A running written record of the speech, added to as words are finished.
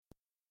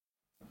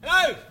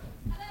Hello.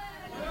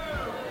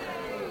 Hello.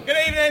 Good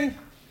evening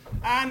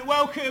and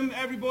welcome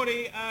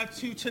everybody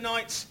to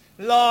tonight's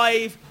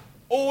live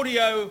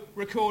audio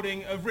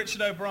recording of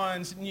Richard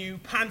O'Brien's new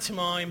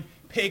pantomime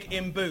Pig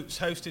in Boots,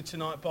 hosted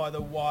tonight by the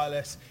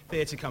Wireless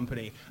Theatre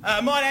Company.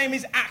 My name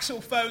is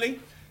Axel Foley.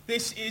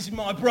 This is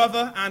my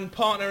brother and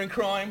partner in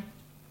crime.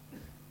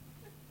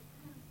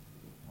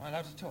 Am I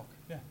allowed to talk?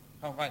 Yeah.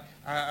 Oh, right.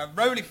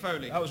 Roly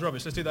Foley. That was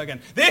rubbish. Let's do that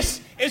again.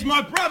 This is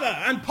my brother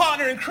and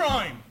partner in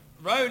crime.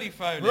 Roly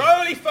Foley.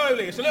 Roly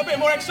Foley. It's a little bit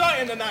more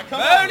exciting than that. Come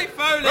Roly on.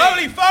 Foley.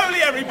 Roly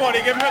Foley, everybody.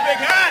 Give him a big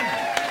hand.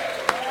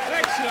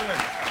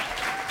 Excellent.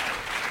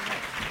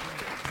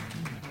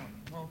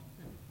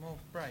 More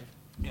brave.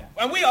 Yeah.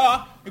 And we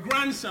are the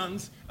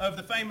grandsons of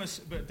the famous,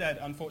 but dead,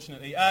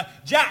 unfortunately,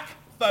 Jack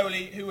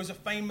Foley, who was a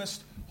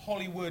famous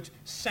Hollywood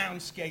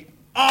soundscape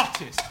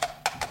artist.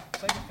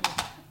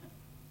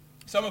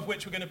 Some of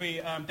which we're going to be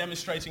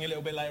demonstrating a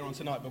little bit later on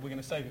tonight, but we're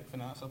going to save it for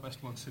now. That's our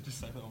best one, so just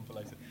save that one for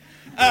later.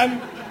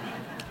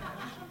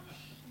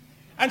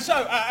 And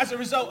so, as a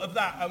result of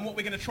that, what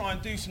we're going to try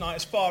and do tonight,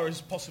 as far as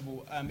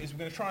possible, is we're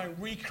going to try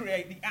and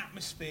recreate the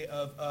atmosphere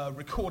of a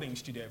recording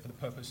studio for the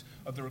purpose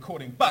of the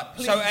recording. But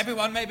please... So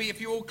everyone, maybe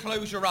if you all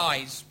close your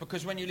eyes,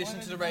 because when you listen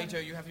to the radio,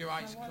 you have your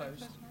eyes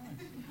closed.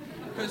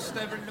 Because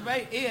they're in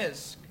the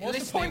ears.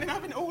 What's the point in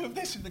having all of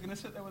this if they're going to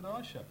sit there with their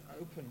eyes shut?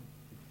 Open.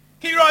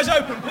 Keep your eyes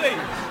open, please.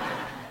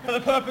 For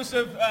the purpose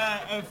of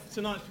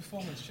tonight's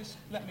performance, just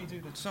let me do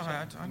the... Sorry,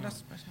 I'm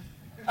just...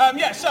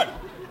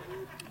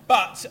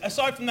 But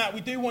aside from that,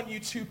 we do want you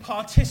to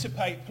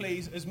participate,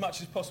 please, as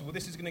much as possible.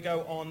 This is going to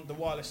go on the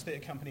Wireless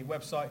Theatre Company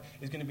website.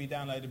 It's going to be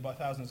downloaded by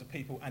thousands of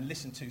people and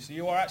listened to. So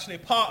you are actually a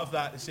part of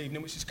that this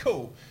evening, which is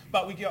cool.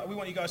 But we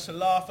want you guys to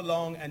laugh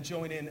along and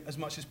join in as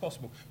much as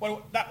possible.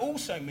 Well, that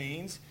also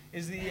means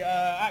is the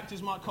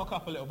actors might cock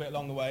up a little bit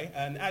along the way.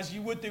 And as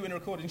you would do in a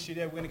recording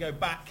studio, we're going to go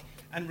back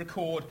and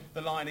record the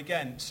line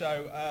again.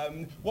 So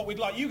what we'd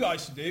like you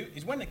guys to do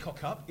is when they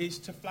cock up is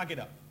to flag it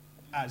up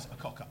as a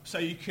cock up. So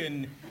you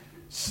can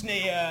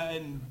sneer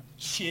and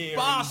cheer.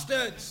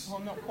 Bastards! Well,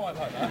 not quite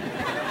like that.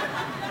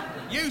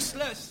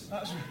 Useless!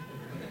 That's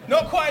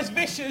not quite as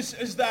vicious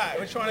as that.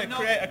 We're trying to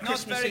create a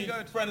Christmassy,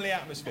 friendly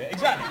atmosphere.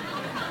 Exactly.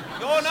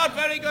 You're not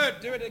very good.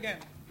 Do it again.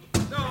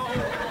 No.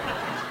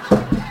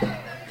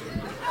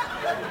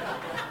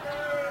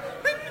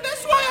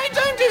 That's why I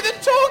don't do the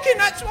talking.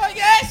 That's why.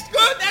 Yes,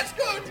 good. That's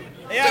good.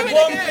 He had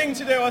one thing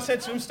to do. I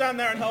said to him, stand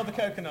there and hold the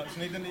coconuts,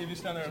 and he didn't even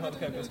stand there and hold the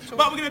coconuts.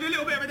 But we're going to do a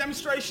little bit of a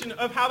demonstration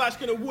of how that's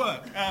going to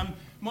work.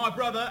 My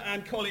brother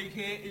and colleague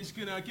here is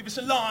going to give us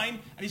a line,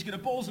 and he's going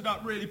to balls it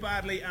up really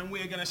badly, and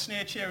we're going to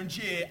snare, cheer, and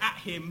jeer at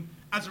him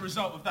as a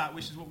result of that,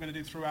 which is what we're going to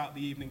do throughout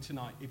the evening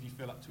tonight, if you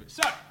feel up to it.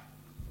 So,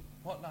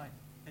 what line?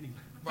 Anyway,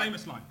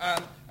 famous line.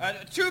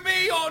 To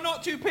be or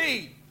not to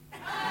be?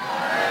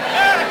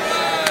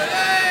 Yes!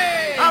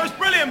 That was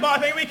brilliant, but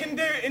I think we can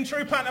do it in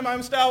true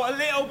pantomime style a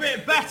little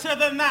bit better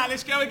than that.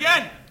 Let's go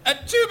again.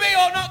 To be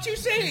or not to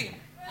see?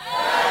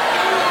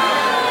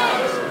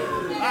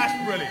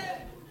 That's brilliant.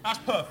 That's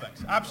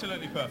perfect.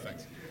 Absolutely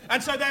perfect.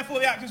 And so therefore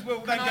the actors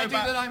will then go back. Can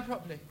I do the line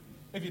properly?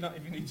 If you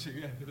need to,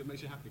 yeah, if it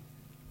makes you happy.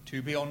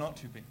 To be or not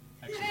to be?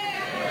 Excellent.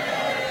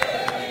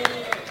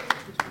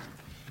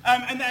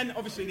 And then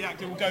obviously the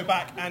actor will go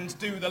back and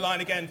do the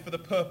line again for the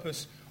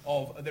purpose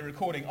of the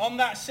recording. On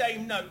that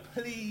same note,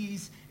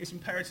 please, it's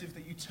imperative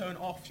that you turn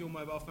off your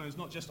mobile phones,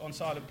 not just on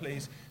silent,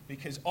 please,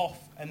 because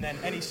off and then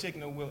any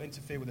signal will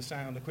interfere with the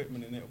sound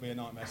equipment and it'll be a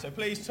nightmare. So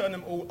please turn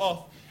them all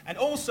off. And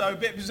also, a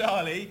bit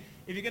bizarrely,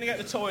 if you're going to go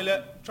to the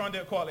toilet, try and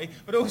do it quietly,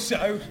 but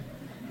also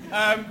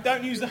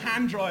don't use the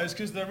hand dryers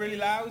because they're really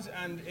loud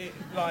and it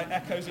like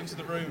echoes into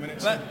the room. And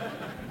it's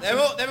they're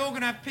all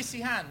going to have pissy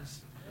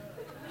hands.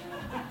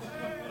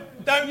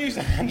 Don't use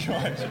the hand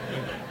dryers.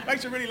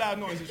 Makes a really loud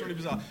noise. It's really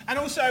bizarre. And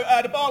also,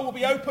 the bar will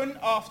be open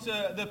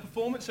after the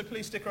performance, so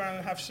please stick around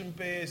and have some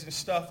beers and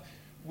stuff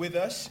with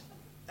us.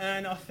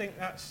 And I think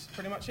that's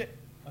pretty much it.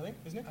 I think,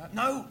 isn't it?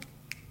 No.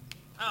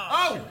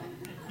 Oh!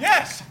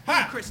 Yes!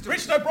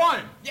 Richard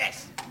O'Brien.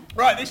 Yes.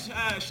 Right, this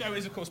show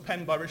is, of course,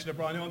 penned by Richard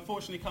O'Brien, who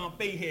unfortunately can't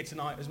be here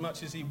tonight as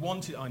much as he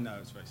wanted. I know,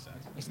 it's very sad.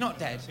 He's not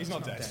dead. He's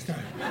not dead.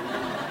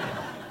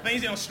 I think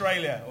he's in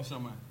Australia or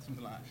somewhere,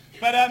 something like that.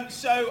 But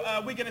so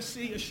we're going to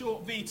see a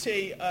short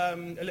VT, a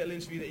little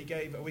interview that he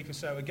gave a week or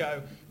so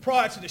ago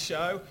prior to the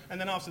show,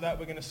 and then after that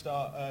we're going to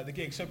start the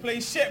gig. So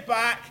please sit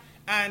back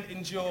and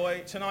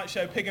enjoy tonight's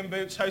show, Pig in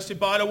Boots, hosted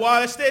by the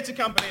Wireless Theatre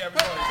Company,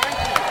 everybody. Thank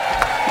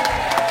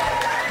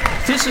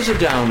you. This is a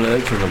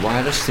download from the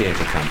Wireless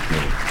Theatre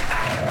Company.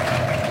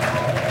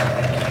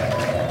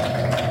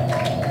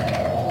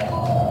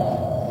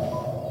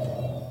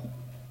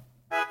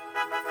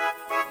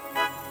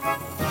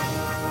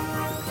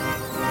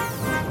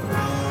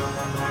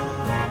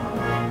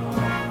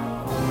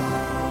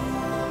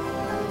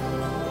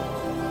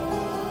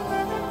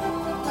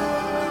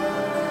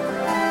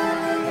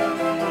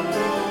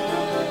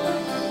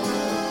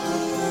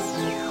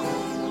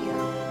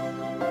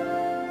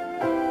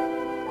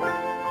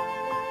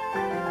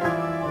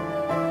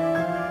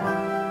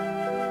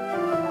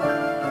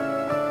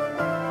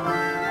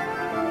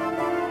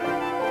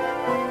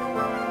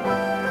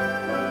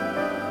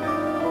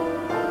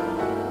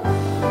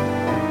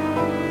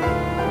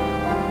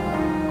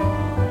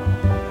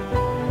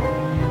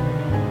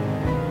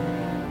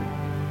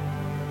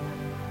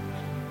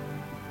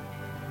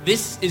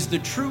 This is the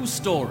true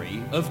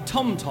story of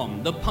Tom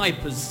Tom, the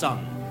piper's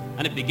son,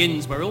 and it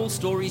begins where all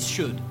stories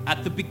should,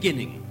 at the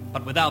beginning,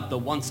 but without the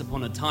once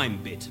upon a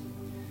time bit.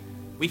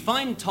 We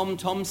find Tom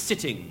Tom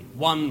sitting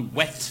one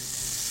wet,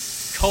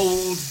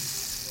 cold,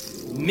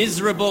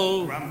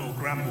 miserable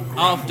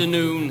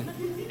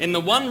afternoon in the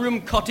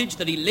one-room cottage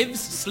that he lives,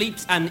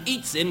 sleeps and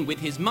eats in with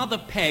his mother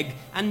Peg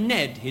and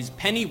Ned, his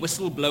penny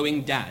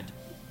whistle-blowing dad.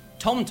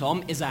 Tom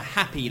Tom is a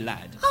happy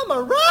lad. I'm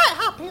a right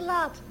happy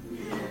lad.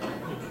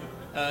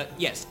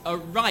 Yes, a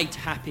right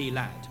happy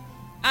lad.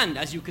 And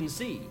as you can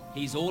see,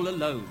 he's all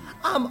alone.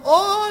 I'm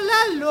all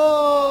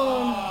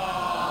alone.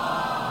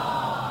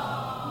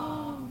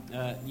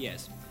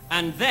 Yes.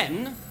 And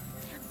then...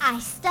 I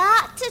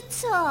start to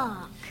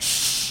talk.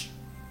 Shh!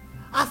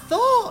 I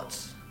thought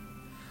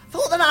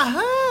that I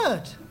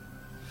heard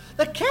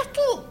the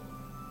kettle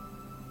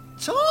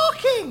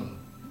talking.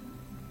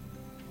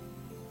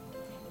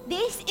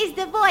 This is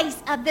the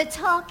voice of the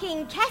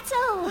talking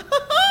kettle.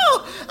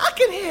 I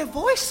can hear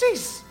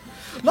voices.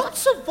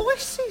 Lots of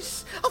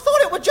voices. I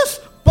thought it were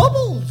just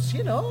bubbles,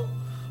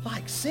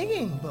 like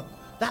singing, but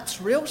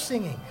that's real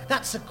singing.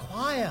 That's a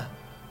choir.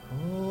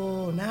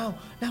 Oh, now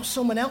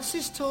someone else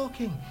is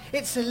talking.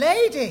 It's a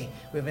lady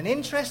with an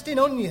interest in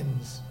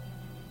onions.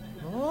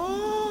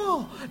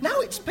 Oh, now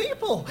it's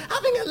people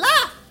having a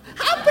laugh.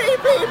 Happy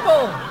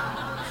people.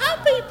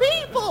 Happy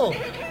people.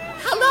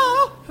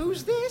 Hello,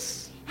 who's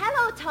this?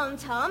 Hello, Tom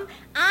Tom.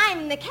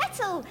 I'm the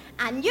kettle,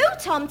 and you,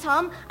 Tom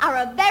Tom, are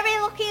a very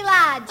lucky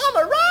lad. I'm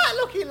a right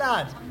lucky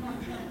lad.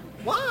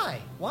 Why?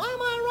 Why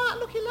am I a right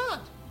lucky lad?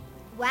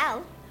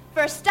 Well,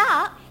 for a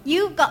start,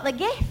 you've got the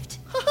gift.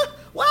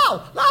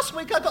 Wow, last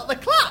week I got the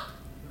clap.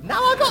 Now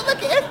I got the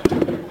gift.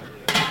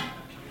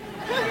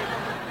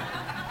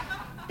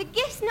 The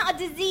gift's not a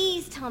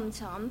disease, Tom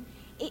Tom.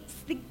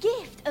 It's the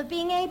gift of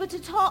being able to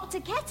talk to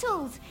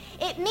kettles.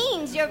 It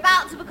means you're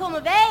about to become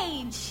of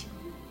age.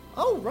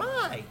 Oh,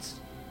 right.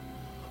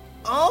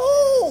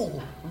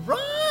 Oh,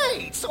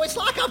 right. So it's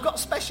like I've got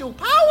special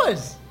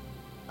powers.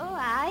 All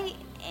right,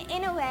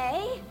 in a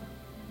way.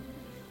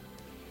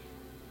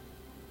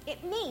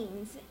 It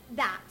means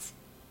that...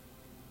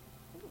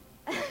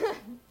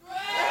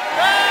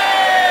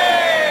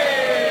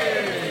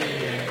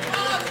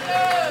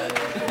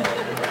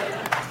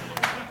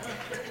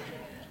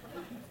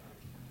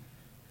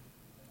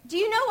 Do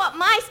you know what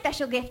my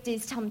special gift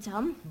is, Tom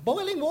Tom?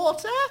 Boiling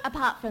water?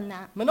 Apart from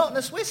that.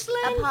 Monotonous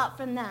whistling? Apart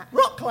from that.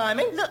 Rock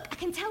climbing? Look, I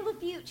can tell the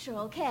future,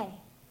 okay?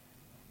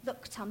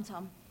 Look, Tom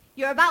Tom,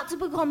 you're about to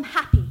become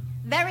happy,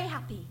 very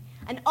happy,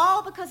 and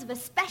all because of a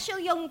special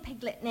young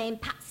piglet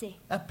named Patsy.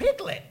 A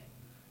piglet?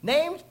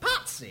 Named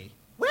Patsy?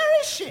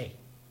 Where is she?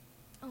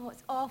 Oh,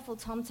 it's awful,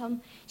 Tom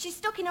Tom. She's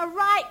stuck in a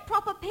right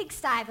proper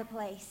pigsty of a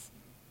place.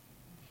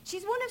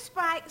 She's one of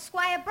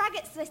Squire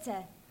Braggett's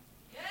litter.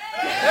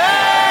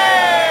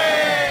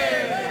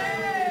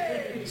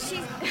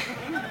 She's...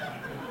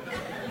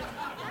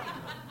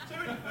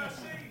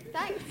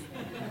 Thanks.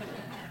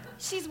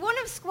 She's one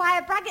of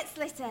Squire Braggett's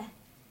litter.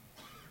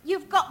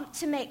 You've got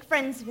to make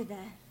friends with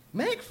her.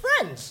 Make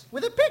friends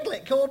with a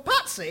piglet called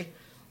Patsy?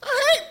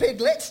 I hate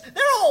piglets.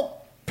 They're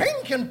all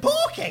pink and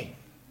porky.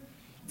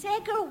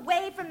 Take her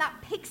away from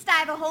that pigsty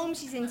of a home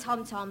she's in,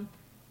 Tom Tom.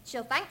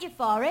 She'll thank you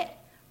for it.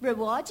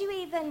 Reward you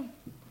even.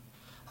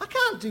 I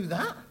can't do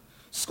that.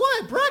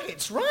 Squire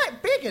Braggett's right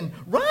big and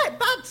right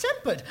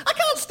bad-tempered. I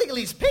can't steal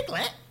his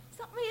piglet. It's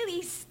not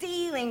really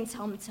stealing,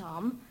 Tom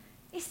Tom.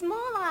 It's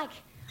more like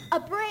a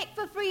break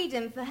for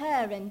freedom for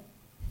her and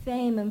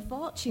fame and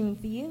fortune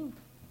for you.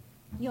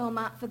 You're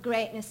marked for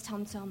greatness,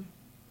 Tom Tom.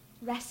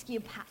 Rescue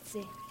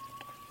Patsy.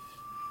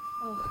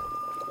 Oh,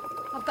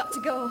 I've got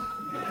to go.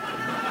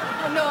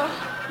 Oh, no.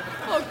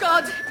 Oh,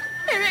 God.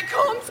 Here it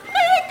comes. Here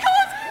it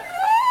comes.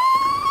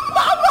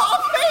 But I'm not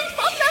a thief.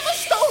 I've never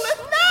stolen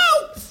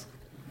notes.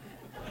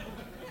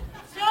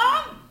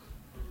 Tom?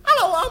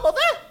 Hello, our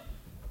mother.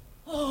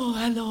 Oh,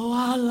 hello,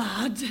 our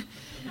lad.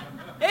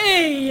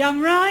 Hey,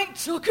 I'm right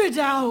tuckered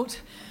out.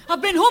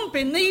 I've been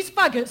humping these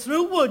faggots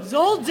through woods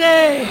all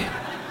day.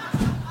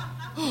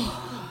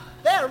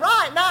 They're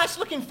right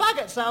nice-looking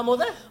faggots, our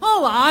mother.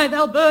 Oh, aye,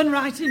 they'll burn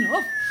right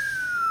enough.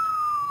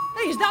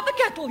 Hey, is that the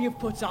kettle you've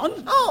put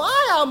on? Oh,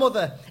 aye, our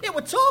mother. It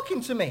were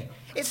talking to me.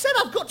 It said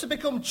I've got to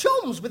become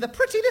chums with a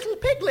pretty little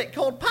piglet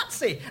called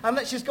Patsy and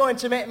that she's going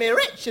to make me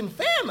rich and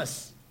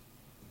famous.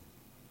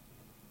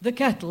 The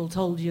kettle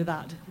told you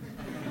that?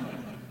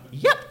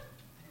 Yep.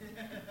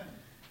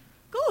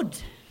 Good.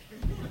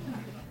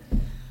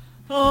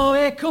 Oh,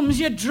 here comes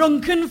your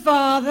drunken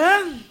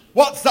father.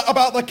 What's that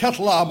about the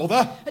kettle, our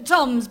mother?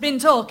 Tom's been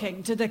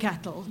talking to the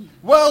kettle.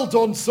 Well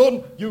done,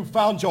 son. You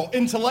found your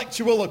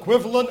intellectual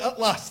equivalent at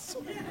last.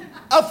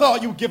 I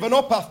thought you'd given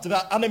up after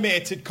that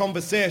animated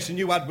conversation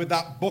you had with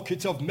that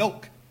bucket of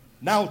milk.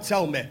 Now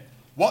tell me,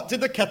 what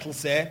did the kettle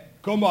say?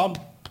 Come on,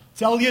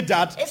 tell your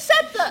dad. It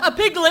said that... A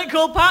piglet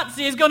called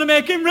Patsy is going to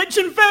make him rich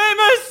and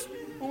famous.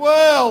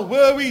 Well,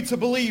 were we to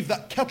believe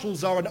that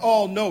kettles are an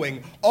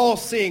all-knowing,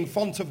 all-seeing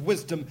font of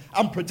wisdom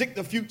and predict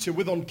the future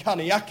with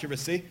uncanny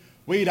accuracy,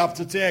 we'd have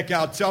to take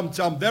our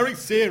Tom very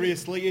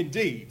seriously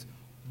indeed.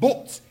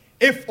 But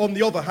if, on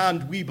the other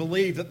hand, we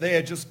believe that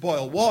they just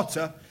boil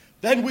water,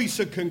 then we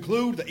should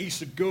conclude that he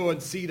should go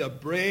and see the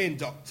brain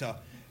doctor.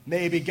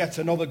 Maybe get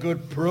another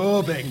good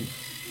probing.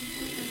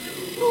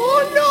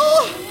 Oh,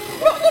 no!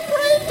 Not the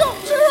brain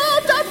doctor,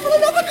 our Dad, for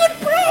another good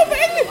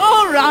probing!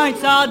 All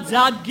right, our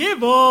Dad,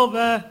 give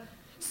over.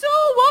 So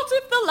what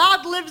if the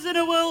lad lives in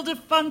a world of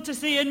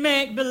fantasy and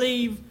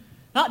make-believe?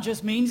 That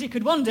just means he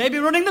could one day be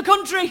running the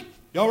country.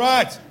 You're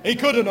right, he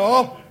couldn't,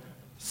 oh.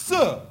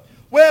 Sir,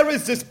 where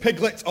is this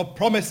piglet of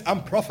promise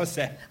and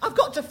prophecy? I've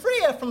got to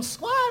free her from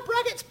Squire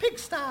Braggett's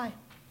pigsty.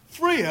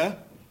 Free her?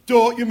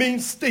 Don't you mean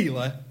steal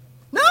her?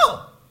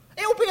 No!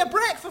 It'll be a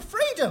break for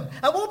freedom,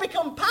 and we'll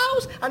become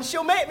pals, and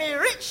she'll make me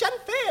rich and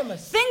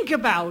famous. Think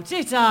about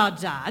it, our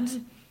Dad.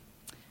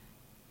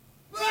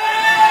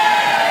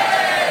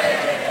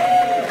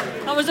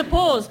 That was a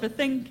pause for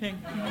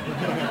thinking.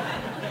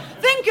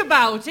 Think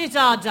about it,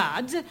 our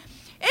Dad.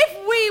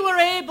 If we were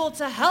able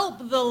to help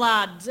the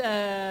lad...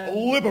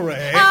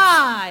 Liberate?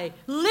 Aye,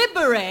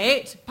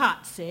 liberate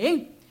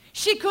Patsy,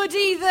 she could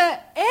either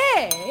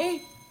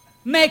A...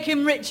 make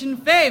him rich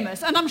and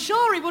famous, and I'm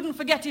sure he wouldn't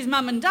forget his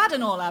mum and dad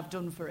and all I've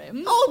done for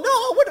him. Oh, no,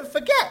 I wouldn't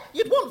forget.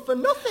 You'd want for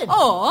nothing.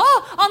 Or,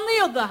 on the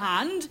other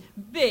hand,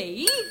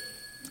 B...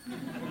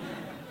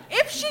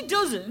 if she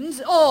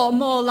doesn't, or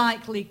more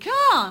likely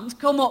can't,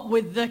 come up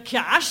with the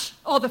cash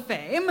or the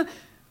fame,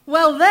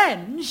 well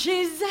then,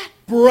 she's...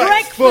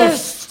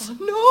 Breakfast!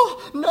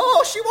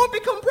 No, she won't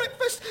become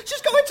breakfast.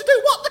 She's going to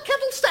do what the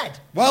kettle said.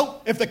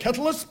 Well, if the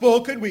kettle has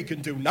spoken, we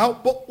can do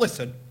naught but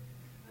listen.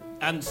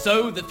 And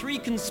so the three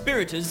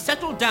conspirators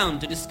settled down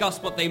to discuss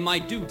what they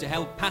might do to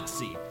help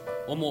Patsy,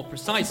 or more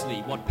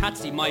precisely, what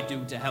Patsy might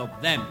do to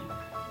help them.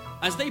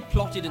 As they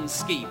plotted and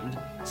schemed,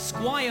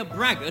 Squire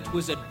Braggett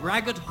was at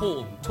Braggett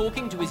Hall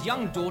talking to his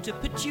young daughter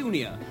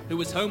Petunia, who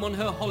was home on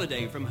her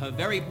holiday from her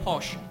very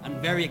posh and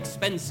very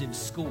expensive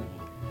school.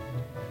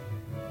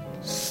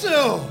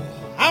 So,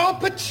 our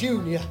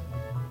Petunia,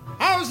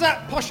 how's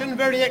that posh and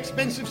very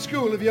expensive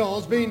school of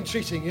yours been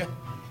treating you?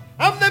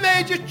 Have they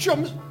made you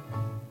chums?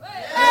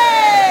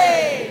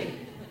 Hey!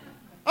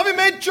 Have you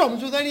made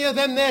chums with any of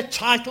them there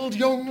titled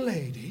young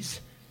ladies?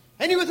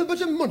 Any with a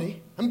bit of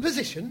money and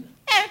position?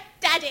 Oh,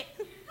 Daddy.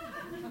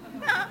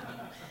 Oh,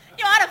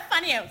 you are a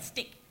funny old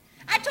stick.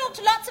 I talked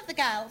to lots of the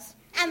girls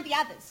and the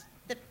others,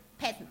 the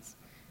peasants.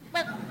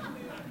 Well,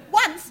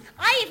 once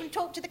I even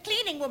talked to the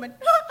cleaning woman.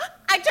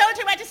 I told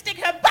her where to stick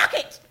her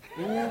bucket.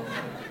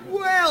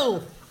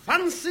 Well,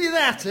 fancy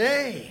that,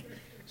 eh?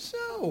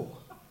 So,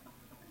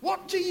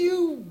 what do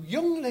you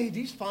young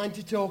ladies find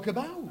to talk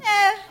about?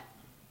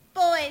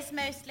 Boys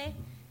mostly,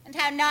 and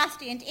how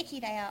nasty and icky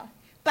they are.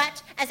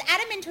 But, as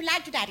Adam into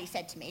Lad to Daddy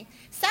said to me,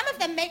 some of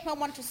them make one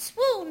want to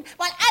swoon,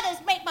 while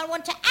others make one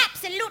want to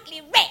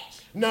absolutely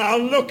retch. Now,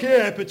 look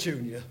here,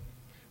 Petunia.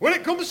 When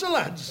it comes to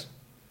lads,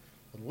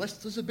 unless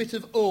there's a bit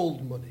of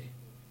old money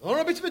or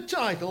a bit of a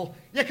title,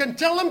 you can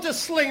tell them to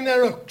sling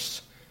their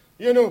hooks.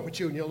 You know,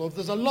 Petunia, love,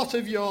 there's a lot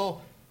of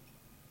your...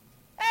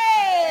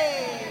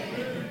 Hey!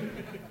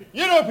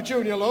 You know,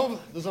 Petunia, love,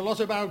 there's a lot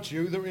about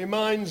you that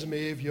reminds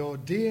me of your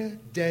dear,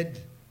 dead,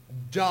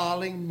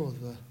 darling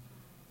mother.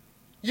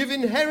 You've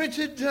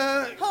inherited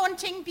her...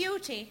 Haunting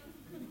beauty.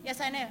 Yes,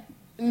 I know.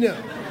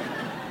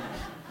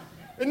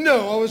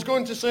 No, I was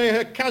going to say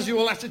her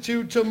casual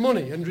attitude to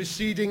money and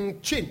receding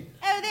chin.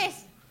 Oh,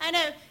 this. I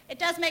know. It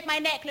does make my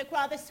neck look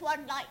rather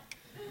swan-like.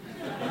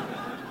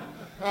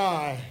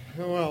 Aye,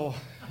 well,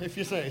 if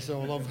you say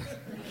so, love.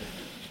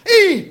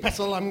 Hey,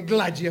 Petal, I'm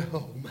glad you're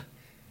home.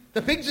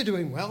 The pigs are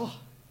doing well,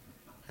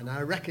 and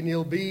I reckon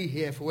you'll be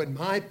here for when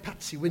my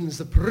Patsy wins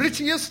the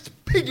prettiest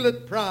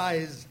piglet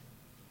prize.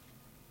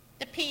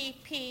 The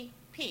P.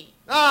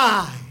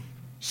 Aye,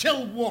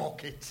 she'll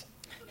walk it.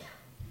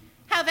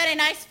 How very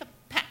nice for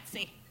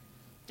Patsy.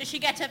 Does she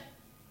get a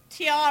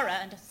tiara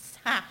and a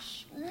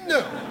sash?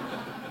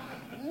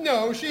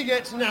 No, she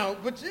gets now,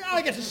 but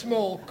I get a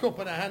small cup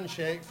and a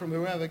handshake from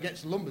whoever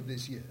gets lumbered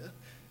this year.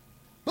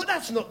 But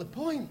that's not the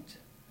point.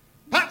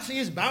 Patsy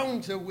is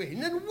bound to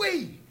win, and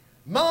we,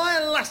 my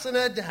lass and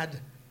her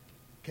dad,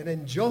 can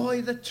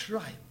enjoy the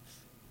triumph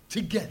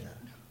together.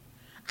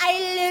 I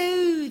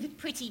loathe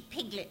pretty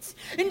piglets,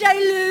 and I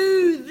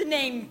loathe the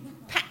name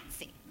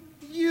Patsy.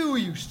 You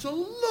used to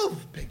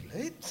love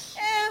piglets.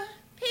 Oh,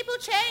 people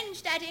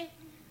change, Daddy.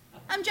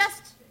 I'm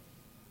just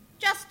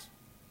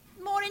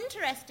more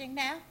interesting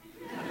now.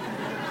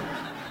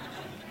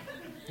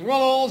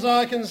 Well, all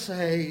I can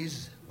say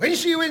is, when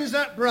she wins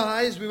that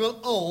prize, we will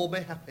all be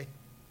happy.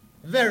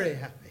 Very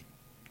happy.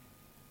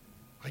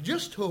 I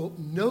just hope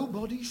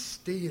nobody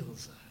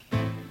steals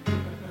her.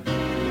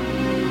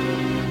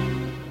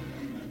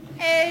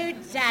 Oh,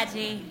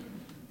 Daddy.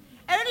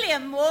 Only a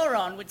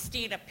moron would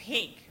steal a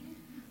pig.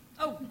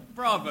 Oh,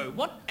 bravo.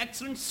 What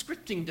excellent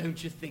scripting,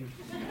 don't you think?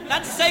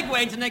 That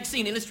segue into the next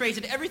scene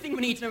illustrated everything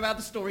we need to know about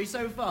the story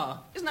so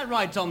far. Isn't that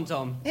right, Tom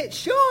Tom? It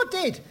sure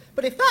did.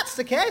 But if that's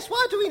the case,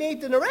 why do we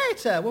need the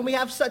narrator when we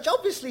have such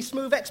obviously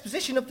smooth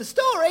exposition of the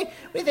story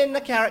within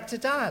the character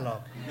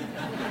dialogue?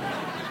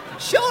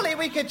 Surely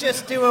we could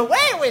just do away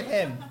with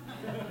him.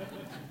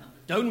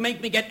 Don't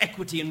make me get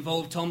equity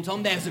involved, Tom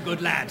Tom. There's a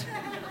good lad.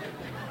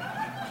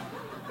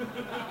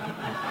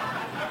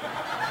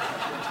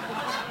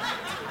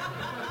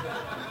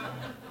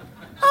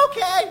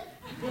 Okay.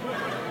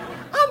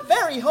 I'm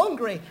very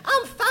hungry.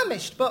 I'm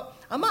famished, but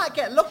I might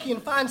get lucky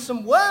and find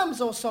some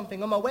worms or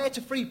something on my way to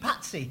free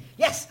Patsy.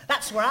 Yes,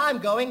 that's where I'm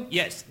going.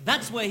 Yes,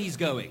 that's where he's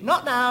going.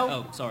 Not now.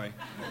 Oh, sorry.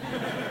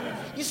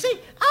 You see,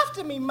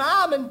 after me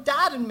mum and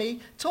dad and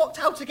me talked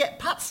how to get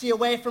Patsy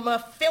away from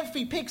her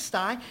filthy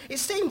pigsty, it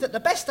seemed that the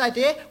best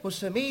idea was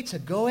for me to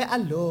go it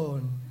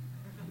alone.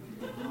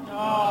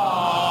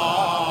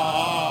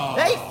 Aww.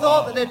 They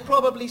thought that they'd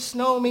probably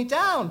snow me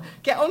down,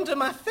 get under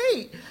my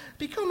feet,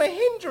 become a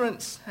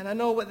hindrance, and I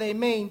know what they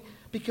mean,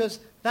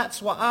 because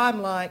that's what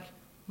I'm like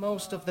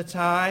most of the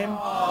time.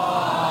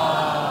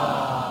 Aww.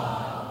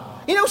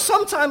 You know,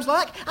 sometimes,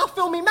 like, I'll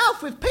fill my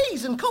mouth with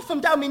peas and cough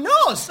them down my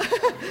nose.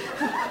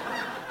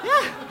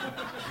 Yeah.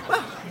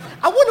 Well,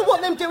 I wouldn't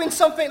want them doing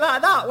something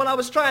like that when I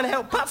was trying to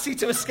help Patsy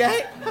to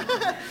escape.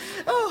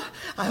 Oh,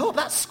 I hope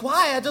that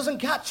squire doesn't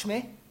catch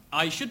me.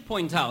 I should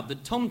point out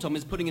that Tom Tom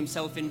is putting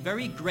himself in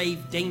very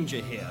grave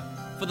danger here,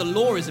 for the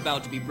law is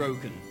about to be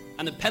broken,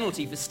 and the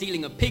penalty for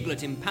stealing a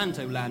piglet in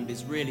Pantoland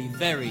is really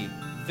very,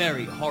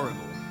 very horrible.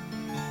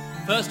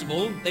 First of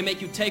all, they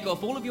make you take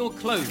off all of your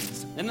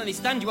clothes, and then they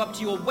stand you up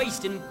to your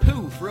waist in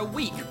poo for a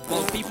week,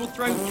 while people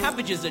throw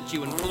cabbages at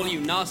you and call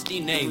you nasty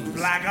names.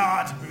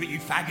 Blackguard, you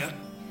faggot.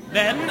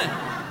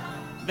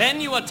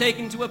 Then you are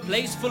taken to a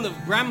place full of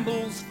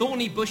brambles,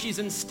 thorny bushes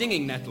and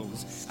stinging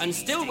nettles, and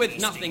still with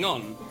nothing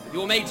on,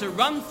 you're made to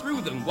run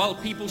through them while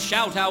people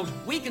shout out,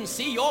 "We can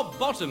see your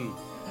bottom."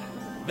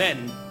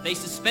 Then they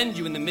suspend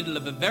you in the middle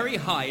of a very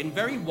high and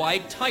very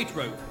wide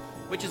tightrope,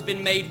 which has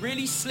been made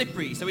really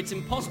slippery so it's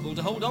impossible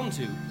to hold on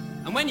to.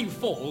 And when you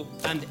fall,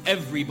 and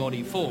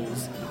everybody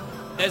falls,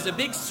 there's a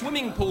big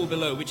swimming pool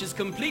below which is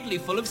completely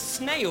full of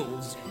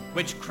snails,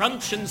 which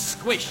crunch and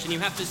squish, and you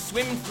have to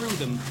swim through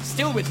them,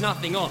 still with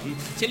nothing on,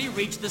 till you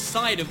reach the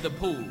side of the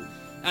pool.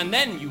 And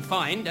then you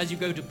find, as you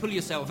go to pull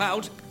yourself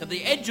out, that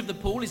the edge of the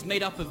pool is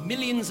made up of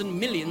millions and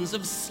millions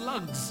of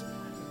slugs.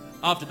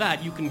 After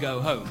that, you can go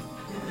home.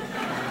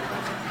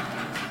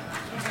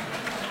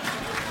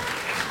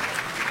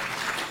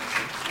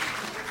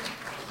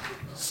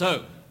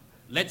 So,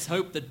 let's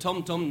hope that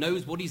Tom Tom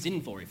knows what he's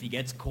in for if he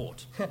gets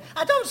caught.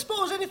 I don't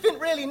suppose anything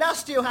really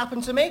nasty will happen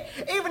to me,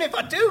 even if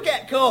I do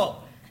get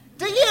caught.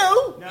 Do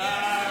you?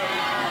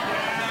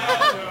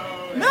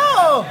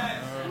 No.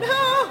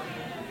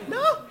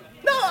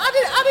 No,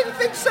 I didn't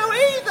think so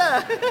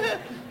either.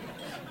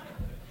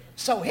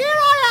 So here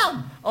I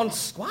am, on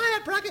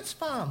Squire Braggett's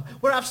farm,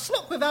 where I've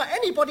snuck without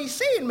anybody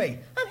seeing me.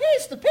 And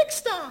here's the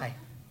pigsty.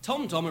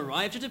 Tom Tom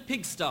arrived at a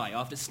pigsty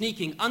after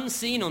sneaking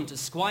unseen onto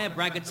Squire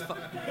Braggett's farm.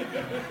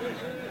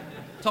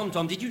 Tom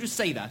Tom, did you just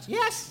say that?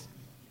 Yes.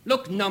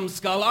 Look,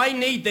 numbskull, I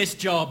need this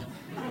job.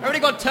 I already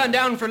got turned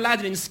down for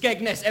Aladdin in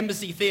Skegness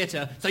Embassy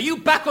Theatre, so you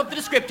back up the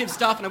descriptive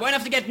stuff and I won't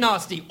have to get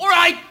nasty, all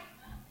right?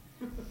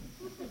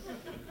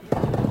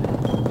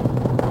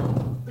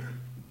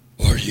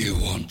 What do you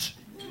want?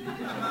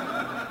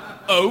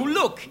 Oh,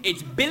 look,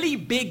 it's Billy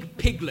Big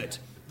Piglet,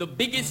 the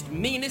biggest,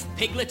 meanest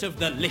piglet of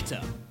the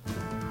litter.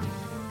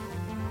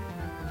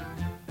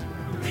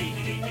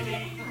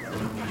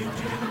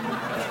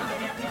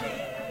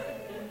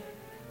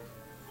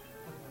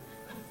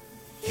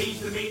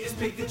 He's the meanest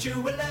pig that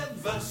you will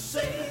ever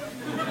see.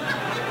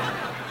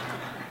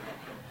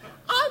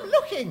 I'm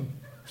looking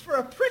for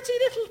a pretty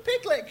little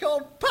piglet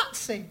called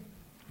Patsy.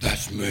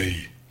 That's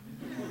me.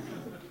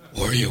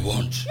 What do you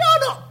want? You're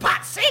not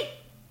Patsy.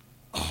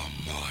 I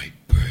might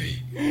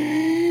be.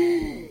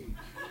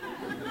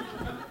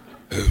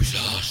 Who's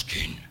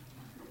asking?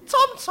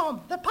 Tom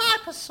Tom, the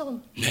piper's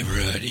son. Never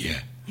heard of you.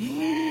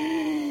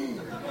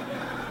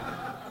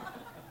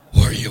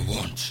 What do you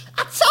want?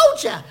 I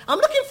told you, I'm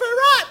looking for a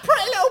right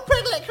pretty little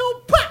piglet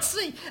called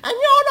Patsy, and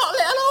you're not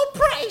little old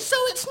pretty, so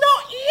it's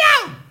not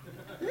you.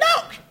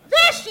 Look,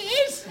 there she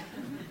is.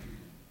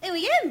 Who are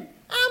you?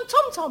 I'm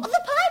Tom Tom. Oh,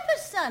 the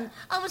piper's son.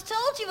 I was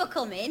told you were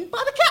coming.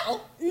 By the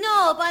kettle?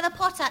 No, by the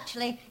pot,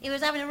 actually. He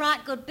was having a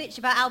right good bitch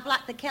about how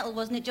black the kettle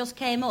was and it just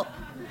came up.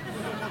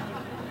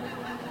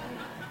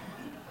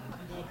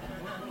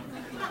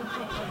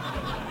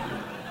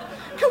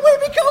 Can we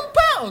become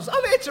pals?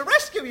 I'm here to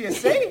rescue you,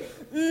 see?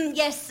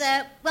 Yes,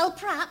 well,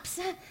 perhaps.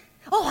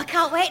 Oh, I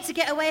can't wait to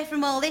get away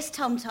from all this,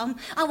 Tom Tom.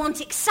 I want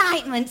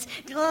excitement,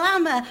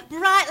 glamour,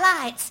 bright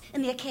lights,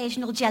 and the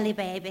occasional jelly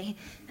baby.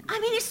 I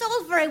mean, it's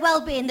all very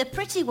well being the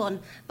pretty one,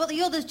 but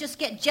the others just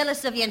get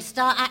jealous of you and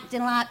start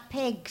acting like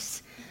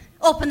pigs.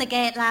 Open the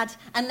gate, lad,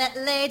 and let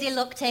Lady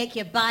Luck take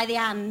you by the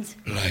hand.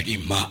 Lady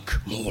Muck,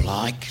 more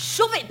like.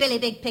 Shove it, Billy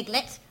Big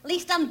Piglet. At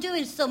least I'm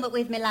doing something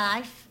with my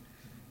life.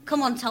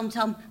 Come on, Tom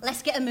Tom,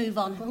 let's get a move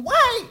on.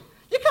 Wait!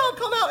 You can't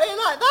come out here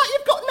like that.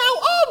 You've got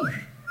no on.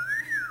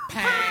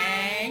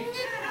 Pang!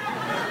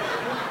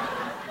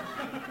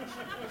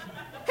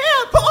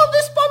 Here, put on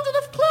this bundle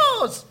of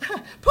clothes.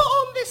 Put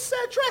on this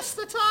dress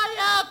that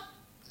I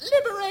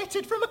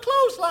liberated from a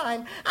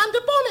clothesline, and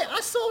a bonnet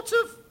I sort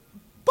of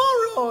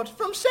borrowed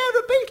from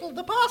Sarah Beetle,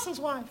 the parson's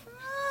wife.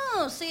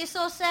 Oh, so you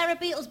saw Sarah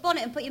Beetle's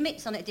bonnet and put your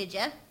mitts on it, did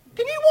you?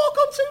 Can you walk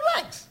on 2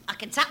 legs? I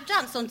can tap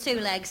dance on 2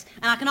 legs,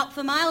 and I can hop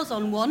for miles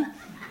on 1.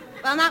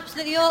 But I'm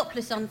absolutely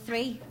hopeless on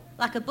 3,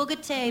 like a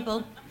buggered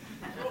table.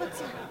 But,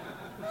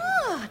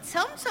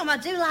 Tom, I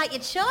do like your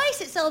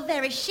choice. It's all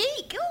very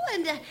chic. Oh,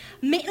 and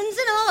mittens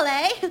and all,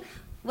 eh?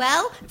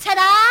 Well,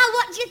 ta-da,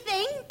 what do you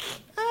think?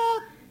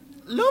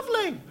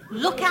 Lovely.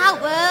 Look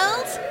out,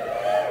 world.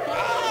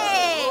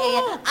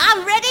 Hey,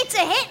 I'm ready to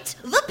hit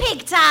the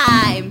pig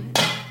time.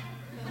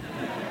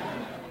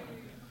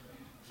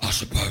 I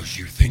suppose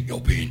you think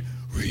you're being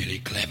really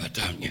clever,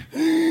 don't you?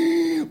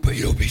 But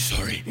you'll be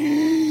sorry.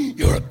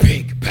 You're a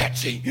pig,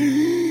 Patsy.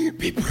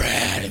 Be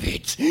proud of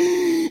it.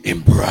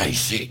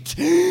 Embrace it.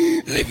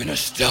 Live in a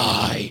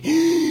sty.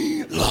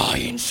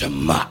 Lie in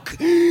some muck.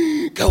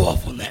 Go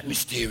off on that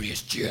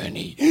mysterious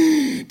journey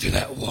to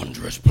that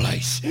wondrous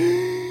place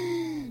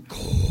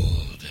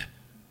called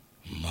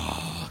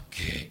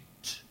Market.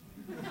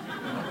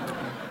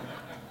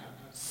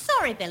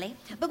 Sorry, Billy,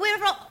 but we're...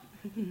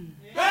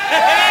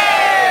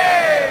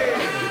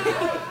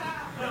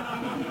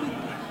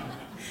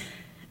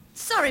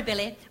 Sorry,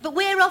 Billy, but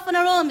we're off on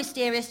our own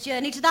mysterious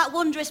journey to that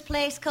wondrous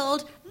place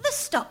called the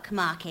stock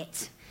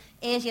market.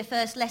 Here's your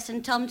first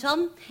lesson,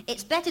 Tom.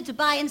 It's better to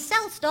buy and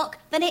sell stock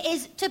than it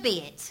is to be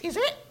it. Is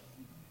it?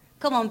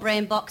 Come on,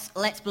 Brainbox,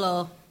 let's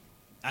blow.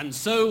 And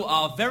so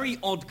our very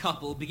odd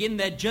couple begin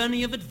their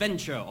journey of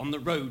adventure on the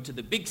road to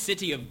the big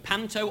city of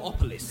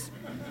Pantoopolis.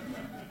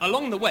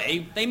 Along the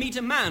way, they meet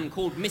a man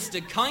called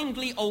Mr.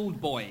 Kindly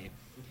Old Boy.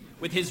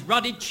 With his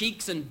ruddy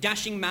cheeks and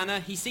dashing manner,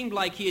 he seemed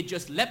like he had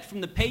just leapt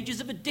from the pages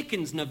of a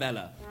Dickens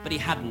novella, but he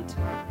hadn't.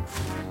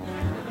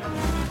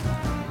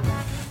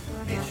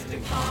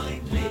 Mr.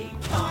 Kindly,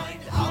 kind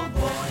old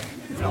boy,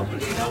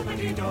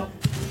 flobberty-dobberty-dob.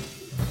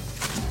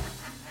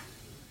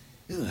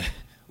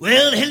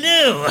 Well,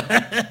 hello.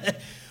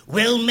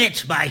 Well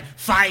met, my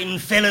fine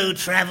fellow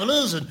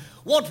travellers, and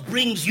what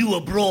brings you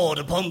abroad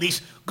upon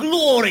this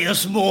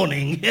glorious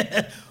morning?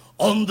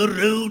 On the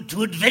road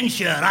to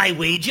adventure, I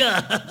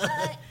wager.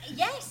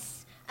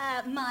 Yes,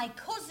 my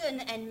cousin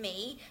and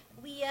me,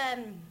 we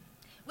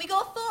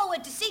go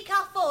forward to seek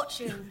our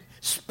fortune.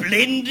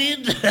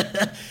 Splendid.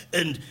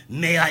 And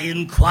may I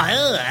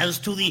inquire as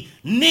to the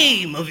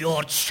name of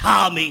your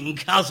charming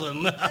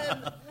cousin?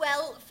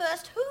 Well,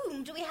 first,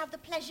 whom do we have the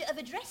pleasure of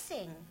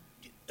addressing?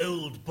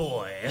 Old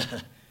boy.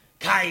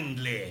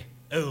 Kindly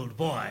old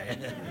boy.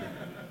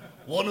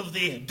 One of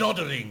the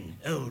doddering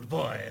old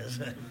boys.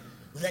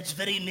 That's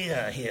very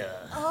near here.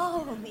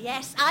 Oh,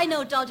 yes, I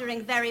know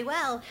Doddering very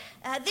well.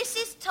 This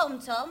is Tom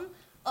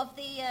of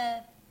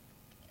the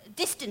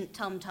distant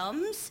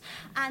Tom-Toms,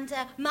 and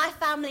my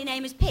family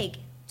name is Pig,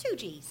 2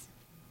 G's.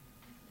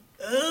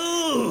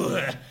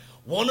 Oh,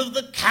 one of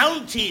the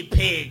county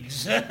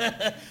pigs.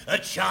 A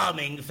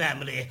charming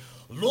family.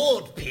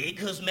 Lord Pig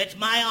has met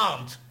my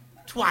aunt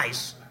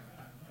twice.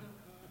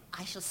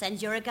 I shall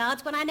send your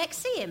regards when I next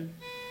see him.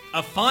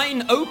 A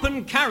fine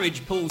open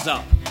carriage pulls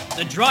up,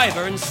 the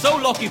driver and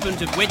sole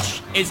occupant of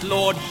which is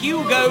Lord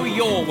Hugo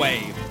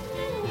Yorway.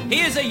 He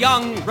is a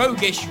young,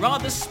 roguish,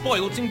 rather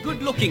spoilt and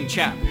good-looking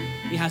chap.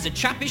 He has a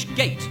chappish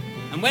gait,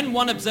 and when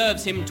one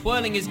observes him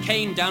twirling his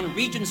cane down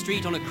Regent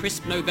Street on a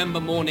crisp November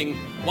morning,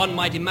 one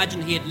might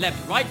imagine he had leapt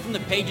right from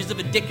the pages of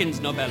a Dickens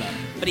novella,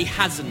 but he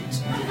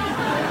hasn't.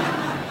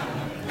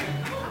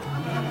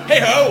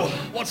 Hey-ho!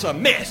 What's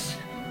amiss?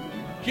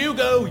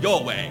 Hugo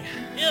Yorway.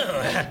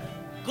 Oh,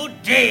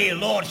 good day,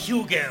 Lord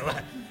Hugo.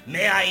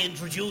 May I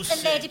introduce...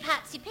 The Lady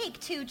Patsy Pig,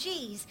 2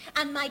 G's,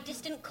 and my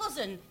distant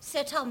cousin,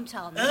 Sir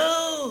Tom-Tom.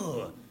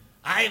 Oh,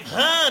 I've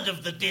heard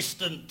of the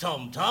distant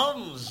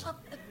Tom-Toms. Oh,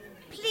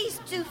 please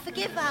do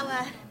forgive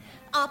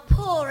our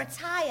poor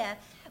attire.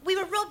 We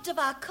were robbed of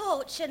our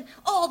coach and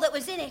all that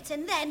was in it,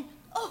 and then...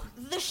 Oh,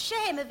 the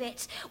shame of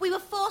it. We were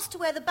forced to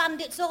wear the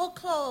bandits' old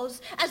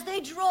clothes as they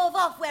drove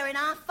off wearing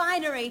our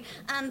finery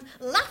and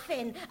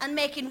laughing and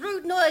making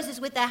rude noises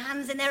with their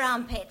hands in their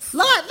armpits.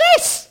 Like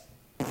this!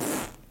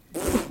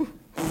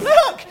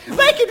 Look!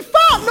 Making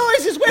fart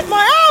noises with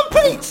my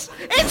armpits!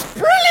 It's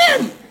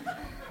brilliant!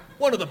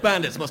 One of the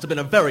bandits must have been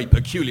a very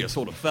peculiar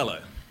sort of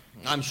fellow.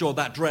 I'm sure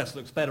that dress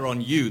looks better on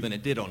you than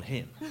it did on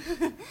him.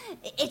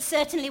 It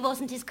certainly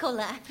wasn't his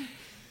colour.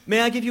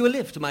 May I give you a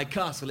lift to my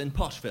castle in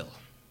Poshville?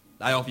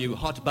 I offer you a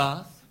hot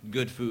bath,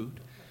 good food,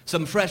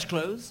 some fresh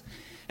clothes,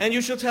 and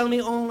you shall tell me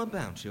all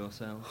about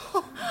yourself.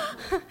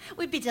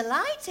 We'd be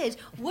delighted,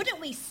 wouldn't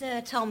we,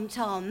 Sir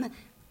Tom-Tom?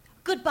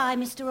 Goodbye,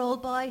 Mr.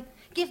 Old Boy.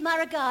 Give my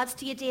regards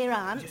to your dear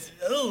aunt.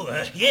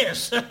 Oh,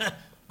 yes.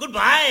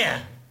 Goodbye.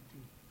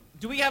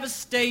 Do we have a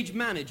stage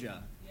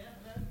manager?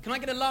 Can I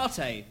get a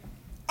latte?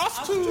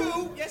 Us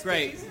too. Yes,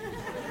 great. please.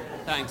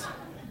 Thanks.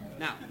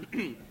 Now,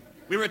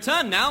 we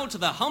return now to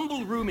the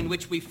humble room in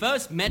which we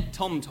first met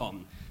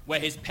Tom-Tom, where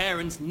his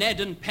parents Ned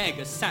and Peg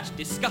are sat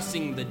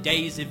discussing the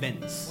day's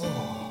events.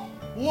 Oh,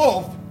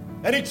 love,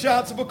 any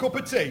chance of a cup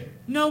of tea?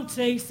 No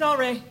tea,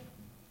 sorry.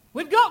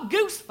 We've got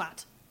goose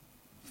fat.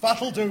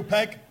 Fat'll do,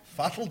 Peg.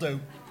 Fat'll do.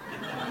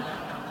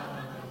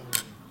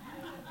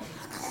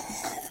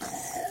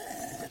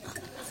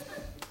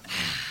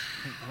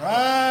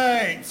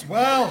 Right,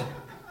 well,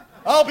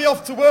 I'll be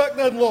off to work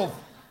then, love.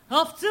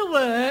 Off to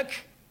work?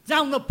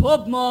 Down the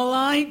pub, more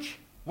like.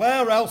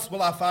 Where else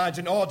will I find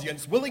an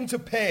audience willing to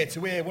pay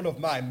to hear one of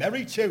my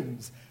merry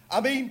tunes?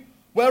 I mean,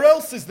 where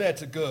else is there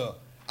to go?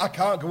 I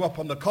can't go up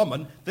on the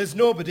common. There's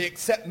nobody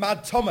except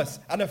Mad Thomas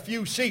and a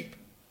few sheep.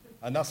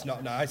 And that's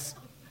not nice.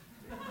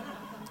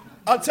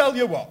 I'll tell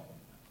you what.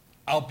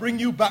 I'll bring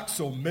you back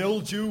some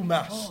mildew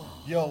mash. Oh.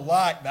 You'll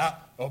like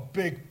that. A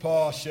big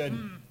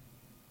portion.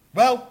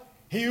 Well,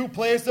 he who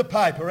plays the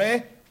piper,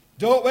 eh?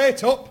 Don't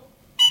wait up.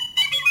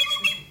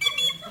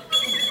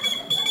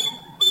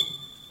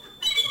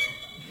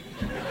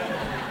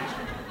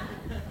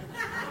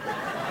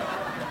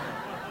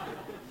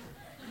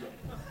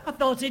 I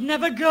thought he'd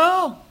never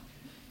go.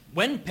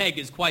 When Peg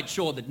is quite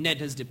sure that Ned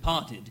has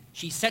departed,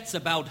 she sets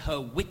about her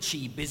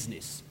witchy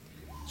business.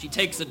 She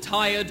takes a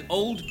tired,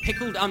 old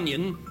pickled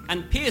onion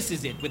and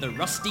pierces it with a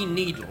rusty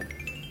needle.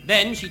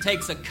 Then she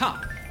takes a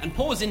cup and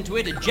pours into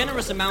it a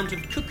generous amount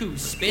of cuckoo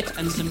spit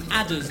and some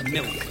adder's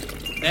milk.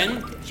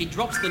 Then she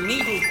drops the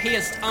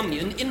needle-pierced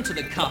onion into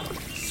the cup,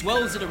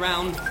 swirls it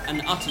around,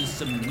 and utters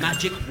some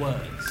magic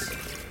words.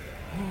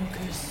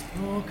 Focus,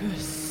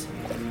 focus,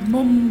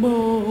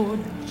 mumbo,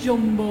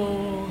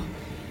 jumbo,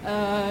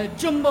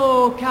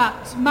 jumbo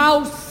cat,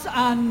 mouse,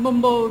 and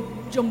mumbo,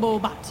 jumbo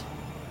bat.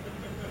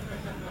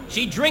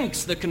 She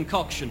drinks the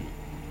concoction.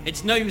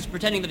 It's no use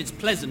pretending that it's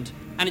pleasant,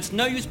 and it's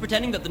no use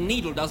pretending that the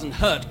needle doesn't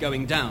hurt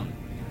going down.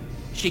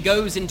 She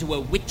goes into a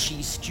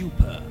witchy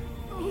stupor.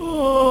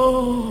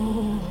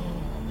 Oh.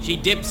 She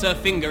dips her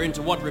finger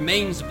into what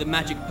remains of the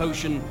magic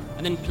potion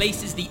and then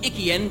places the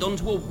icky end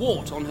onto a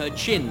wart on her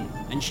chin,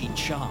 and she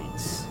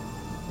chants.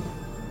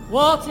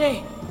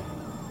 Warty,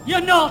 you're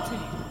naughty.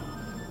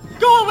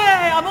 Go away,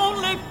 I'm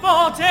only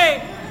 40.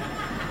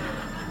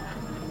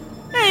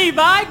 Hey,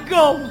 by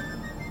gum.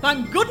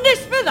 Thank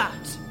goodness for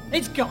that.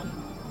 It's gone.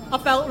 I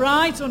felt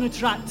right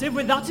unattractive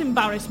with that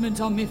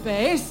embarrassment on my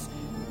face.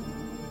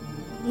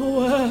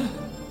 Oh,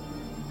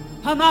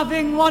 I'm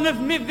having one of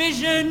me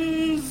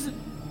visions.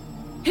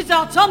 It's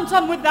our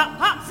Tom-Tom with that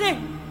Patsy.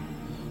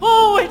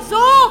 Oh, it's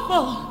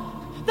awful.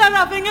 They're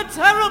having a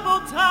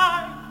terrible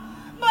time.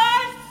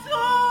 My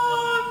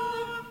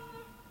son!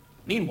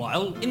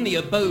 Meanwhile, in the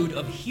abode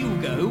of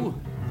Hugo...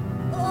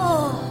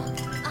 Oh,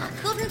 I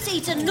couldn't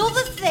eat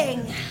another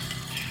thing.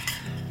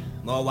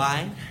 More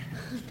wine?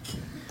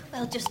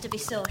 Well, just to be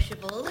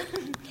sociable.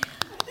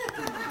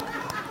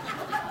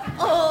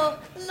 Oh,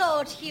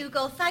 Lord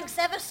Hugo, thanks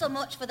ever so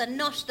much for the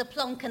nosh, the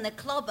plonk and the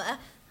clobber.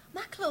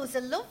 My clothes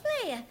are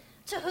lovely.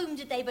 To whom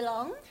did they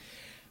belong?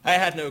 I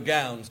had no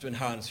gowns to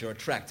enhance your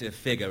attractive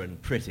figure and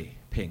pretty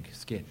pink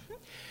skin.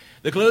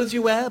 The clothes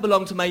you wear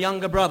belong to my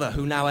younger brother,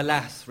 who now,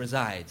 alas,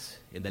 resides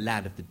in the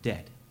land of the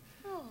dead.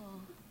 Oh,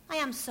 I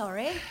am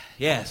sorry.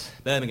 Yes,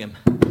 Birmingham.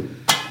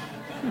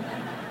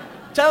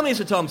 Tell me,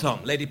 Sir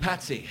Tom-Tom, Lady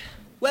Patsy,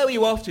 where were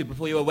you off to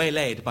before you were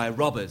waylaid by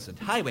robbers and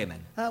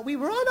highwaymen? We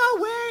were on our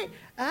way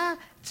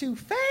to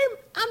fame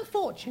and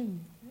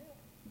fortune.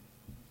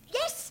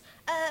 Yes,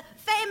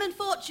 Fame and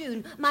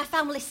Fortune, my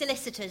family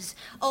solicitors.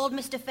 Old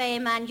Mr.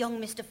 Fame and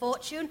young Mr.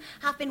 Fortune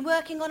have been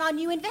working on our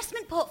new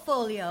investment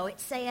portfolio.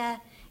 It's a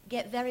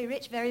get very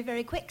rich very,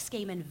 very quick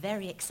scheme and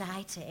very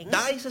exciting.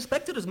 I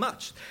suspected as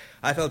much.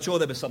 I felt sure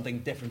there was something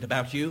different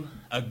about you.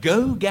 A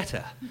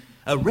go-getter.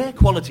 A rare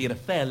quality in a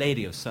fair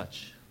lady of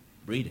such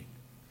breeding.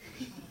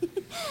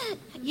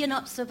 You're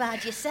not so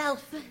bad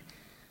yourself.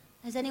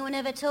 Has anyone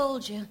ever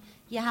told you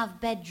you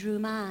have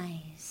bedroom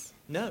eyes?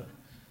 No.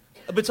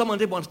 But someone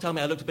did once tell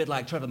me I looked a bit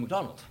like Trevor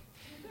McDonald.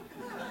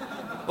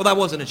 Well, that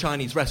was in a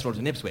Chinese restaurant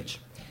in Ipswich.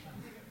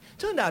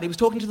 Turned out he was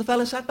talking to the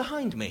fella sat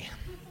behind me.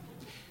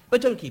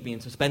 But don't keep me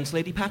in suspense,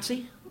 Lady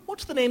Patsy.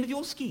 What's the name of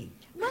your scheme?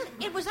 Well,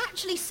 it was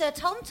actually Sir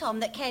Tom-Tom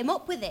that came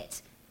up with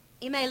it.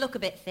 He may look a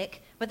bit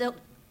thick, but they'll...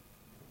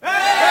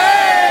 Thank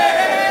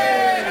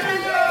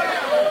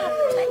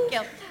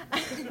you.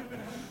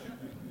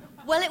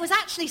 Well, it was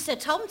actually Sir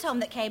Tom-Tom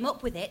that came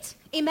up with it.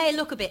 He may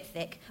look a bit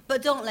thick,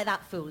 but don't let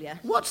that fool you.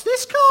 What's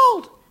this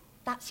called?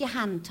 That's your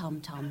hand,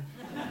 Tom-Tom.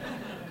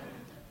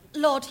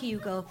 Lord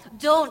Hugo,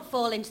 don't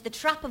fall into the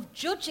trap of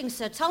judging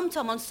Sir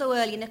Tom-Tom on so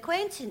early an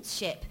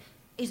acquaintanceship.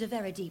 He's a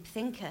very deep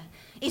thinker.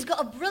 He's got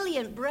a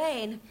brilliant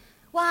brain.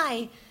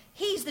 Why,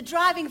 he's the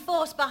driving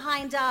force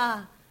behind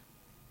our,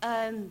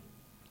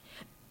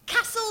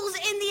 Castles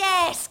in the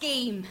Air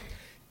scheme.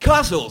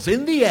 Castles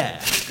in the Air.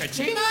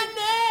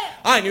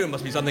 I knew it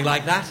must be something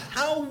like that.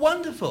 How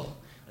wonderful.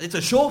 It's a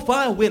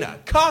surefire winner.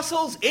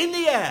 Castles in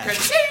the Air.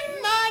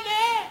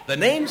 The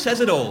name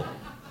says it all.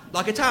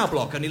 Like a tower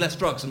block, only less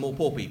drugs and more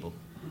poor people.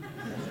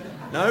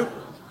 No?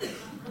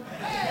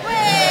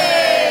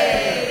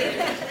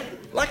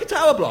 Like a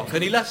tower block,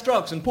 only less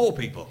drugs and poor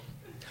people.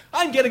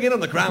 I'm getting in on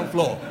the ground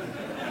floor.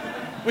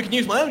 We can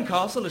use my own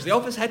castle as the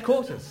office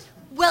headquarters.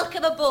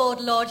 Welcome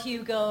aboard, Lord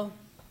Hugo.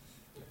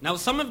 Now,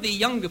 some of the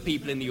younger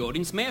people in the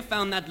audience may have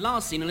found that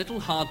last scene a little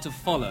hard to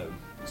follow.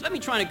 So let me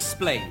try and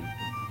explain.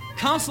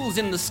 Castles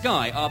in the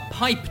sky are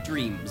pipe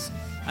dreams,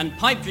 and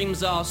pipe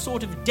dreams are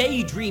sort of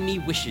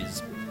daydreamy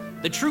wishes.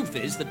 The truth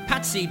is that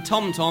Patsy,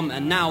 Tom Tom,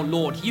 and now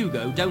Lord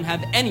Hugo don't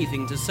have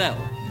anything to sell.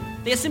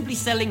 They are simply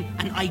selling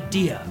an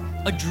idea,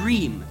 a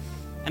dream,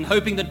 and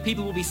hoping that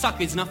people will be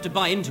suckers enough to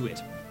buy into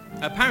it.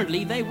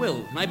 Apparently they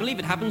will, and I believe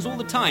it happens all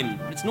the time.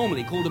 It's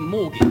normally called a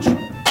mortgage.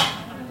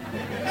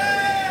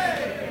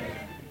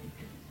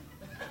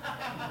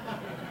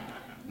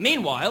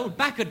 Meanwhile,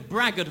 back at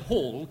Braggart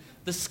Hall,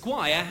 the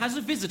Squire has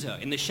a visitor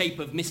in the shape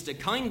of Mr.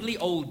 Kindly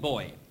Old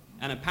Boy,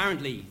 and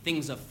apparently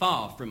things are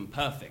far from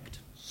perfect.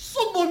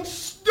 Someone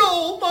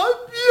stole my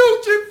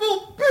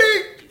beautiful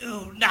pig!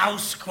 Oh, now,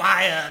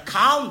 Squire,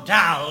 calm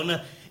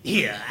down.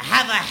 Here,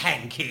 have a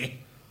hanky.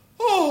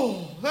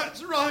 Oh,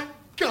 that's right.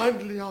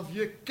 Kindly of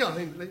you,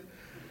 kindly.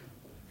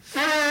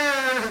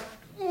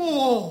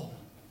 Oh,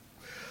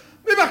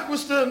 my back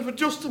was turned for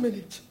just a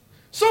minute.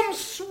 Some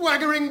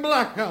swaggering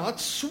blackguard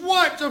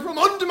swiped her from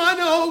under my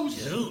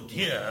nose. Oh,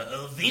 dear,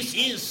 this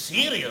is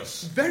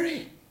serious.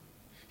 Very.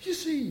 You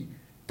see,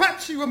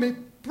 Patsy were my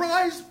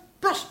prize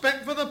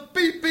prospect for the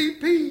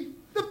PPP,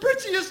 the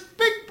prettiest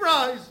pig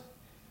prize.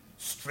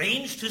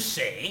 Strange to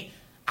say,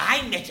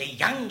 I met a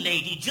young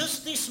lady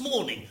just this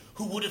morning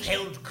who would have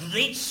held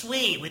great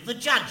sway with the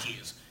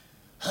judges.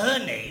 Her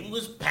name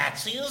was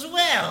Patsy as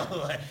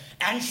well,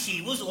 and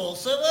she was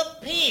also a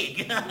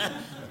pig.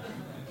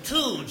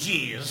 2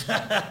 G's.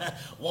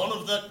 One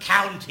of the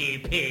county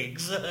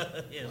pigs.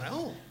 Yes.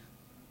 Well,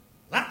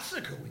 that's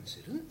a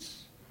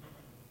coincidence.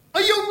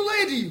 A young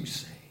lady, you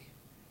say,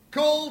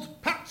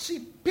 called Patsy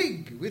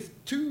Pig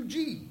with 2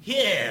 G's.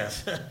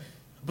 Yes,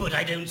 but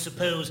I don't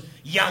suppose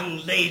young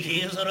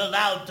ladies are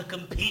allowed to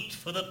compete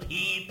for the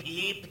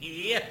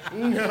PPP.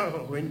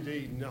 No,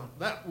 indeed not.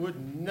 That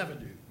would never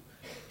do.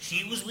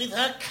 She was with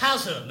her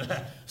cousin,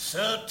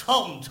 Sir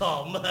Tom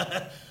Tom,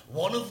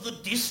 one of the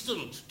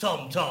distant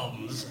Tom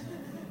Toms.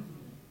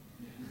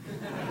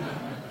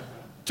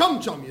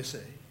 Tom Tom, you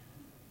say?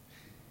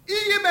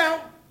 He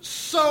about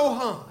so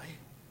high,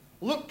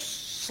 looks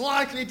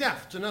slightly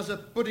daft and has a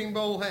pudding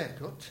bowl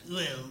haircut.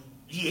 Well,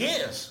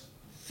 yes.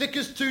 Thick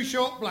as 2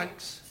 short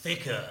blanks.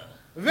 Thicker.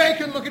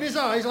 Vacant look in his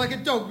eyes like a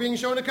dog being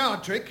shown a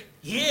card trick.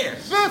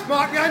 Yes.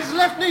 Birthmark behind his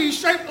left knee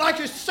shaped like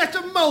a set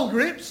of mole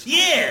grips.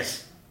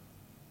 Yes.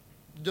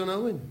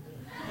 Dunno him.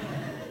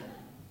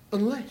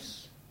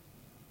 Unless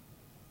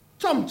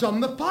Tom Tom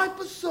the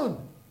Piper's son.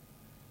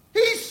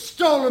 He's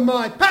stolen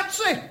my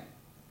Patsy.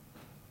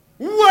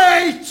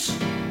 Wait!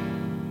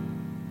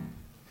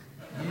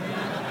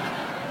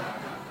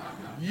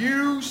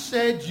 You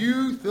said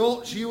you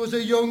thought she was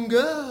a young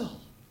girl.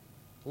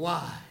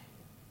 Why?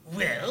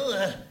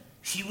 Well,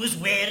 she was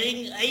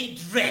wearing a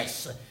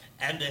dress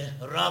and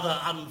a rather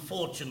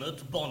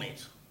unfortunate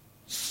bonnet.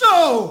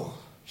 So,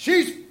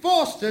 she's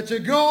forced her to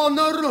go on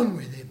the run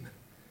with him.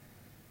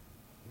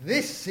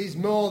 This is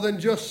more than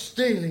just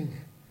stealing.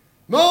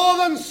 More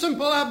than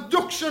simple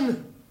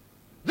abduction.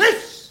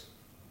 This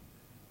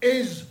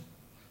is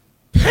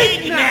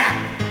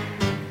pignap!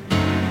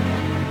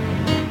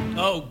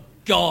 Oh,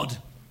 God.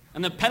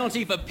 And the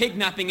penalty for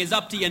pignapping is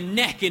up to your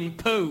neck in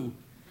poo.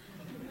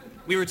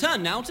 We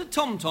return now to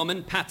Tom Tom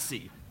and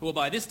Patsy, who are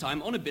by this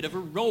time on a bit of a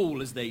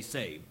roll, as they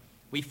say.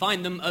 We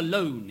find them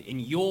alone in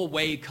Your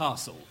Way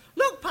Castle.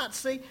 Look,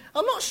 Patsy,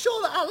 I'm not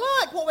sure that I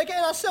like what we're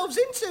getting ourselves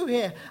into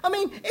here. I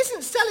mean,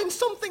 isn't selling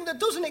something that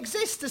doesn't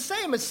exist the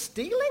same as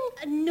stealing?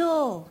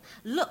 No.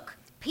 Look,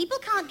 people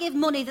can't give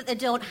money that they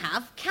don't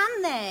have,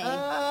 can they?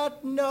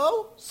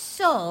 No.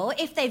 So,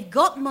 if they've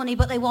got money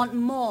but they want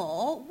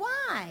more,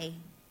 why?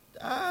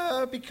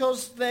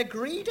 Because they're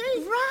greedy?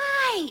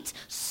 Right.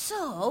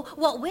 So,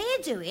 what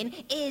we're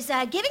doing is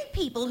giving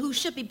people who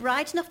should be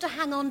bright enough to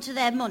hang on to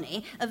their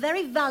money a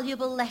very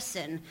valuable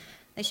lesson.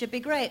 They should be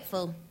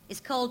grateful. It's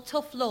called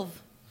tough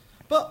love.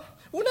 But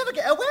we'll never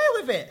get away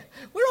with it.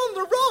 We're on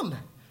the run.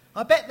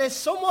 I bet there's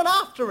someone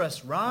after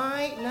us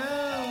right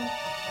now.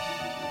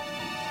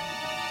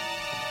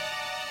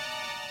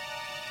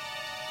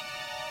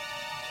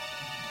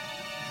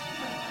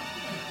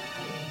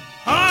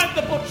 I'm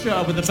the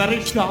butcher with a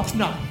very sharp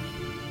knife.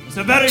 It's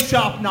a very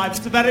sharp knife.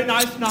 It's a very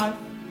nice knife.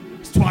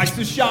 It's twice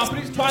as sharp and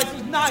it's twice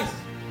as nice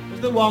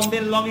as the one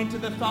belonging to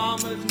the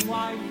farmer's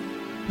wife,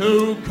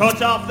 who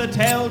cut off the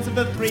tails of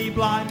the 3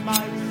 blind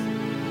mice.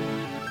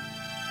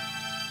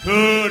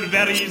 Could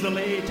very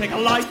easily take a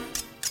life.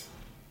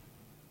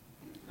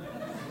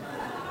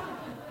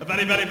 A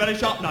very, very, very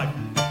sharp knife.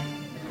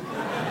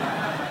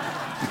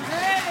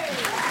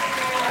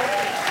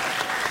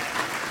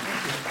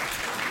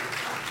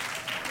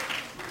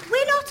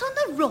 We're not on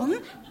the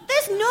run.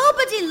 There's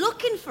nobody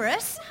looking for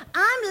us.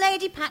 I'm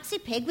Lady Patsy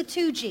Pig with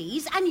 2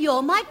 G's, and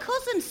you're my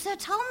cousin, Sir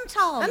Tom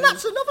Tom. And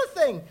that's another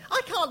thing.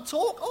 I can't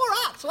talk or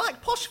act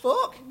like posh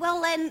folk.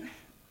 Well then,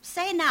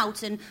 say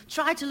nought and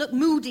try to look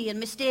moody and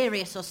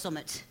mysterious or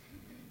something.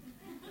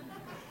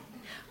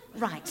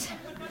 Right.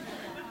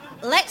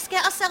 Let's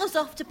get ourselves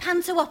off to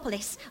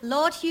Pantoopolis.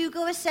 Lord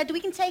Hugo has said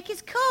we can take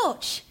his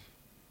coach.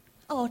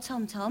 Oh,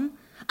 Tom Tom,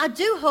 I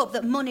do hope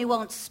that money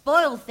won't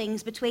spoil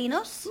things between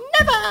us.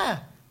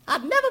 Never!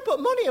 I'd never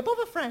put money above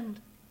a friend.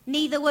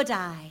 Neither would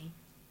I.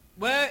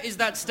 Where is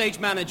that stage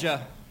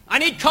manager? I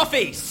need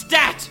coffee!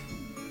 Stat!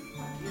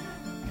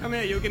 Come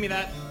here, you give me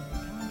that.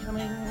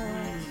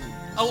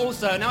 Oh,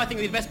 also, now I think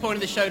it'd be the best point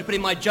of the show to put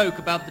in my joke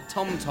about the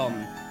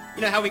Tom-Tom.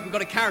 You know how we've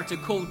got a character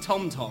called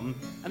Tom-Tom,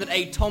 and that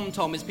a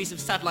Tom-Tom is a piece of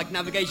satellite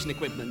navigation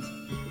equipment?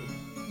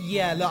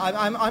 Yeah, look,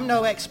 I'm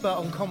no expert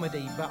on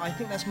comedy, but I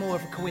think that's more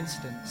of a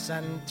coincidence.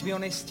 And to be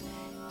honest,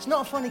 it's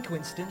not a funny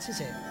coincidence, is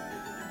it?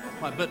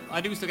 Right, but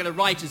I do still get a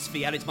writer's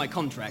fee added to my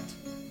contract.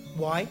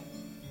 Why?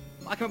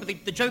 I come up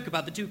with the joke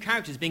about the two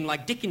characters being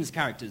like Dickens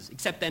characters,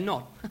 except they're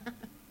not.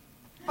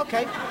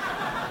 Okay.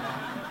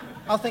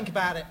 I'll think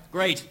about it.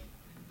 Great.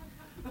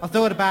 I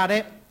thought about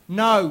it.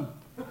 No.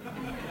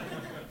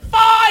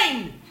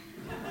 Fine!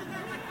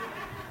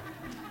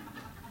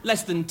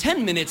 Less than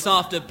 10 minutes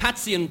after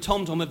Patsy and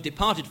Tom-Tom have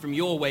departed from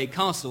Yorway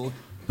Castle,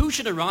 who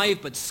should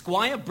arrive but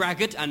Squire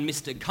Braggart and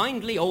Mr.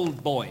 Kindly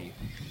Old Boy?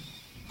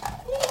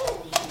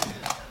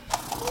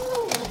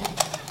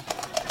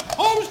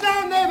 Hose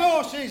down them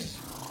horses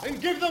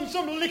and give them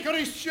some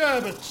licorice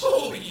sherbet.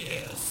 Oh,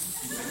 yes.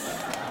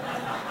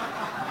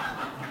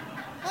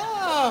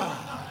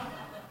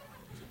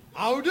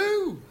 How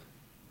do?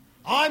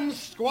 I'm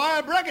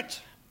Squire Braggart.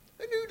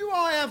 And who do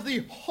I have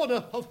the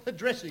honour of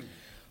addressing?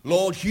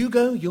 Lord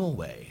Hugo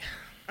Yorway.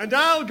 And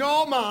I'll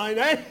go mine,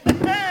 eh?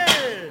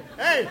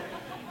 Hey!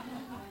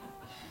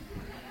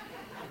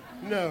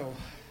 No.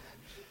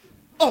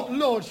 Oh,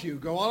 Lord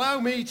Hugo, allow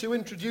me to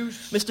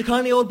introduce... Mr.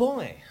 Kindly Old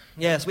Boy.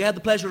 Yes, we had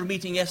the pleasure of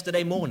meeting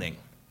yesterday morning.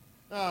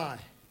 Aye.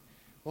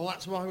 Well,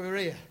 that's why we're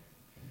here.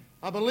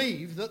 I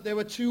believe that there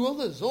were two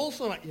others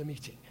also at your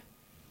meeting.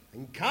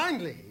 And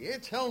Kindly here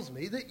tells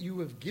me that you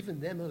have given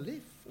them a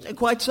lift.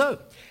 Quite so.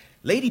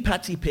 Lady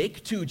Patsy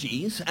Pig, 2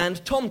 Gs,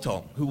 and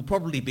Tom-Tom, who will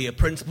probably be a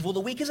prince before the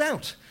week is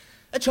out.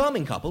 A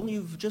charming couple,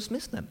 you've just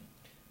missed them.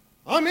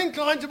 I'm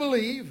inclined to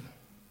believe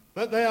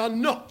that they are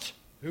not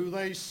who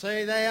they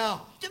say they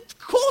are. Of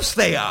course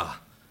they are.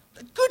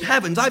 Good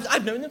heavens,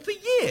 I've known them for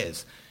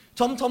years.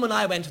 Tom-Tom and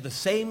I went to the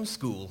same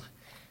school.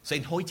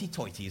 St.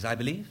 Hoity-Toities, I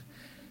believe.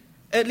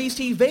 At least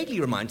he vaguely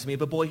reminds me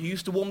of a boy who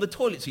used to warm the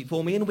toilet seat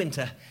for me in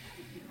winter.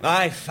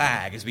 My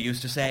fag, as we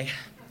used to say.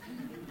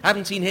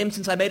 Haven't seen him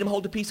since I made him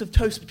hold a piece of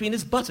toast between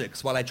his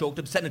buttocks while I chalked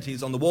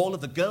obscenities on the wall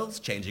of the girls'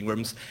 changing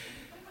rooms.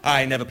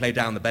 I never played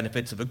down the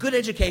benefits of a good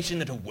education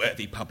at a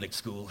worthy public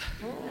school.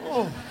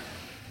 Oh,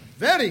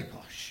 very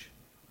posh.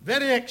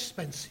 Very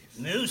expensive.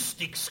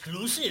 Most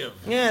exclusive.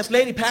 Yes,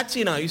 Lady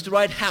Patsy and I used to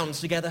ride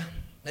hounds together.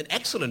 An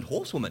excellent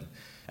horsewoman.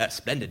 A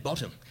splendid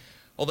bottom.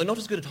 Although not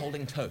as good at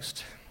holding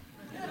toast.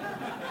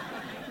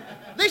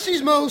 This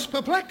is most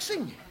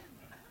perplexing.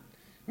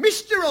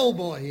 Mr. Old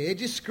Boy here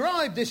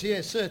described this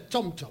here Sir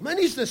Tom-Tom, and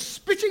he's the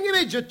spitting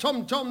image of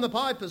Tom-Tom the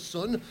Piper's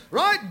son,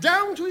 right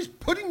down to his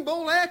pudding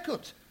bowl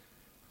haircut.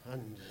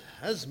 And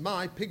as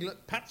my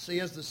piglet Patsy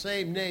has the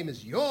same name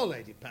as your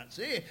Lady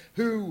Patsy,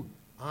 who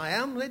I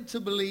am led to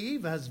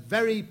believe has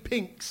very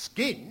pink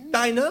skin...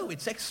 I know,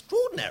 it's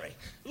extraordinary.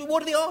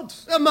 What are the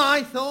odds?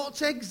 My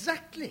thoughts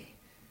exactly.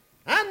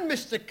 And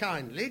Mr.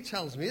 Kindly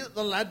tells me that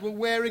the lad were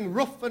wearing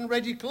rough and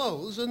ready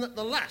clothes and that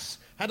the lass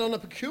had on a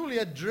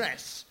peculiar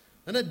dress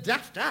and a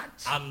daft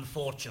hat.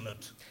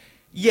 Unfortunate.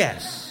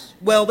 Yes.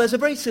 Well, there's a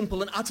very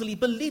simple and utterly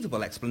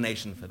believable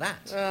explanation for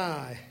that.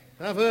 Aye,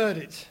 I've heard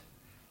it.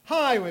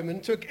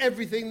 Highwaymen took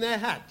everything they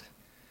had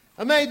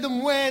and made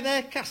them wear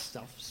their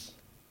cast-offs.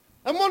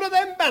 And one of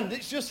them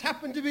bandits just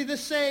happened to be the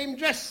same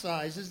dress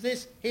size as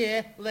this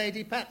here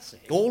Lady Patsy.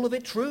 All of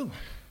it true.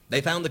 They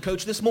found the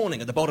coach this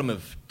morning at the bottom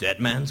of Dead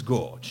Man's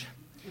Gorge.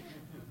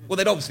 Well,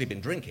 they'd obviously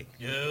been drinking.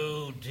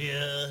 Oh,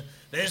 dear.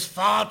 There's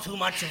far too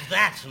much of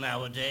that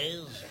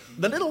nowadays.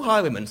 The little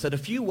highwayman said a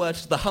few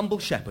words to the humble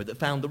shepherd that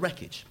found the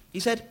wreckage.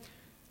 He said,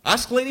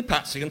 "Ask Lady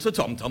Patsy and Sir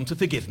Tom-Tom to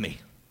forgive me."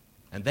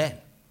 And then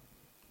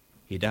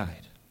he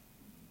died.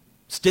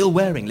 Still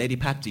wearing Lady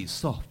Patsy's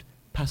soft,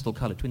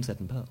 pastel-coloured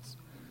twin-set and pearls.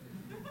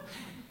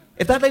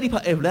 If that Lady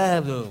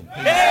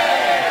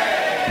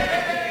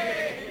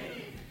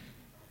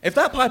If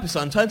that Piper's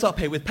son turns up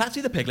here with Patsy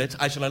the Piglet,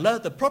 I shall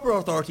alert the proper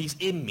authorities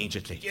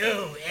immediately.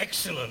 Oh,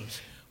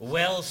 excellent.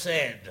 Well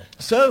said.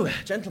 So,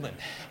 gentlemen,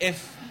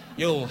 if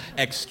you'll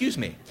excuse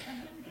me,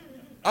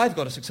 I've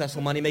got a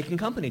successful money-making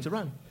company to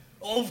run.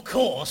 Of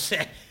course.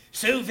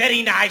 So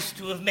very nice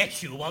to have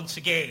met you once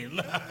again.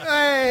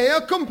 Hey,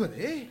 a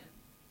company?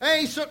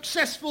 A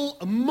successful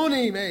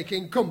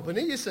money-making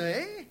company, you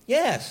say?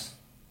 Yes.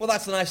 Well,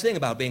 that's the nice thing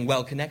about being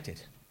well-connected.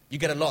 You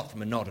get a lot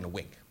from a nod and a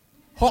wink.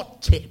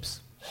 Hot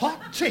tips.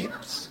 Hot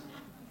tips?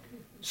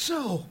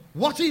 So,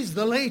 what is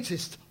the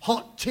latest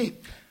hot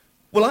tip?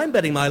 Well, I'm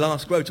betting my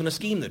last groat on a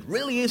scheme that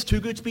really is too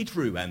good to be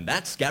true, and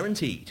that's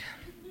guaranteed.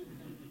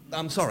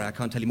 I'm sorry, I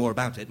can't tell you more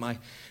about it. My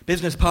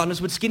business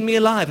partners would skin me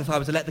alive if I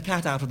was to let the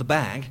cat out of the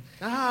bag.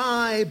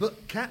 Aye,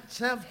 but cats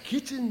have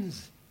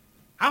kittens.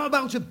 How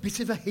about a bit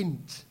of a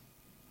hint?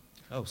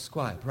 Oh,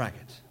 Squire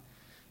Braggart,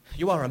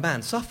 you are a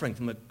man suffering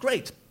from a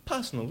great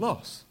personal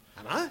loss.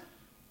 Am I?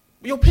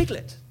 Your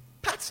piglet,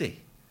 Patsy.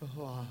 Patsy.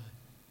 Oh, aye.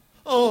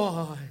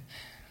 Oh, aye.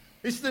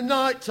 It's the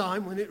night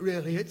time when it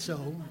really hits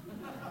home.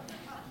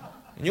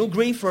 And you'll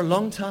grieve for a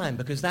long time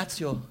because that's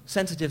your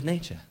sensitive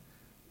nature.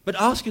 But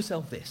ask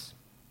yourself this.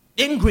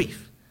 In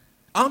grief,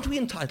 aren't we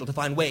entitled to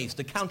find ways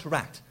to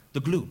counteract the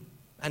gloom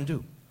and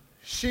doom?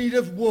 She'd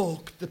have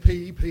walked the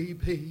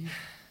PPP.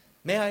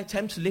 May I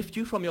attempt to lift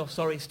you from your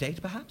sorry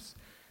state, perhaps?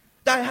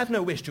 I have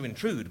no wish to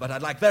intrude, but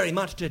I'd like very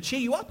much to cheer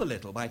you up a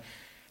little by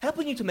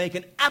helping you to make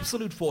an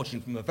absolute fortune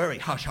from a very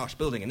hush-hush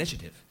building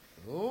initiative.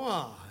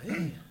 Oh,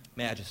 aye.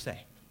 May I just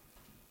say?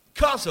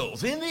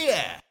 Castles in the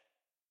air!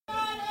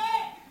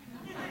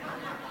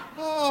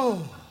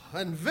 Oh,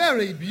 and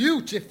very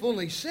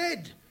beautifully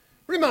said.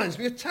 Reminds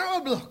me of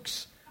tower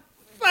blocks.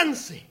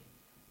 Fancy.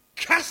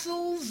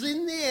 Castles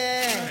in the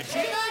air.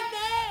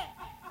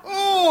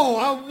 Oh,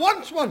 I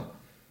want one.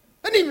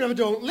 And even if I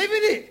don't live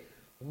in it,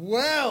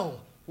 well,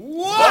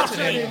 what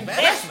an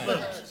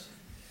investment!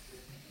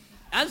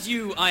 As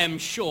you, I am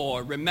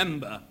sure,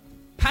 remember,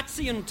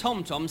 Patsy and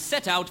TomTom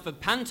set out for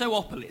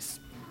Pantoopolis,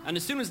 and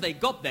as soon as they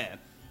got there,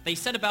 they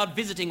set about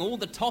visiting all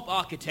the top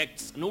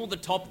architects and all the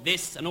top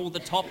this and all the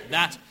top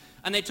that,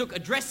 and they took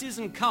addresses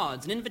and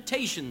cards and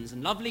invitations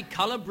and lovely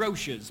colour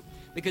brochures,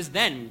 because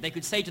then they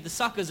could say to the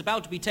suckers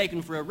about to be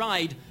taken for a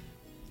ride,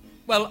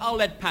 well, I'll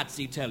let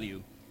Patsy tell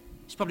you.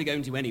 She's probably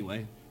going to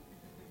anyway.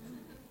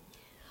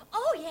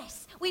 Oh, yes.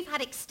 We've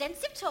had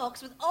extensive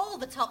talks with all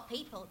the top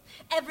people.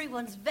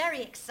 Everyone's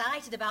very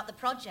excited about the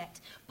project.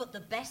 But the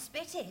best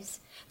bit is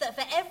that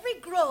for every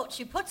groat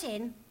you put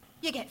in,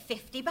 you get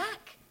 50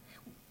 back.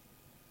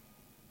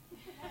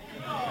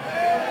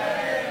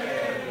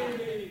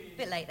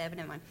 Bit late there, but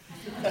never mind.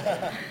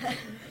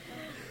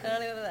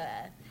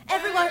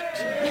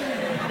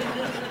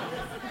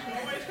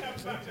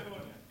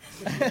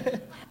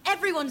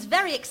 Everyone's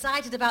very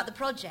excited about the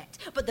project,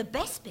 but the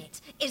best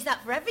bit is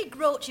that for every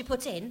groat you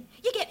put in,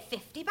 you get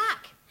 50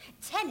 back.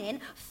 10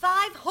 in,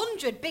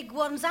 500 big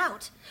ones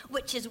out,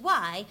 which is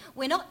why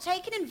we're not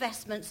taking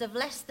investments of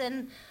less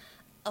than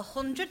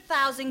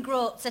 100,000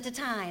 groats at a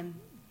time.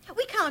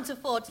 We can't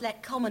afford to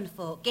let common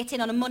folk get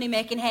in on a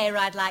money-making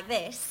hayride like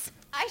this.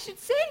 I should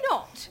say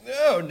not.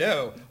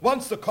 No.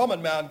 Once the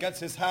common man gets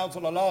his hands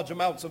on a large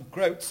amount of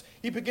groats,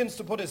 he begins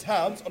to put his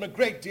hands on a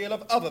great deal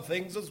of other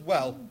things as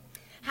well.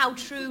 How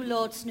true,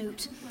 Lord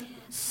Snoot.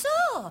 So,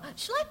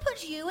 shall I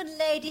put you and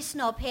Lady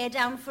Snob here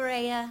down for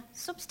a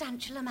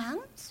substantial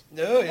amount?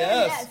 Oh,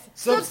 yes.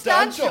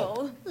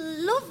 Substantial.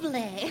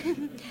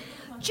 Lovely.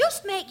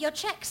 Just make your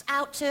cheques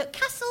out to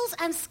Castles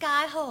and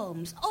Sky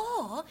Homes,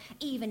 or,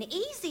 even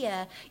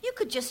easier, you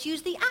could just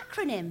use the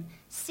acronym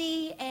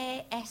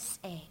CASH.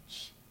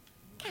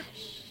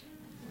 Cash.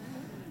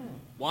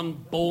 One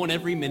born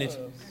every minute.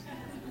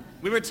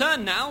 We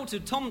return now to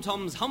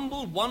TomTom's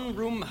humble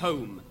one-room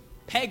home.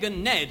 Peg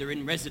and Ned are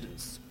in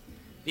residence.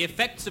 The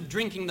effects of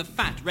drinking the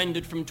fat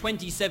rendered from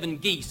 27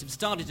 geese have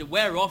started to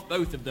wear off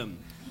both of them,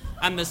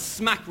 and the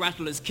smack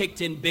rattle has kicked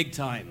in big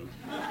time.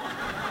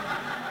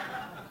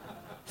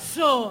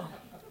 So,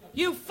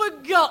 you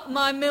forgot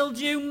my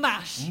mildew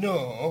mash?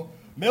 No,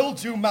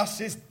 mildew mash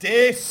is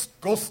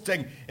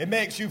disgusting. It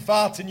makes you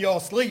fart in your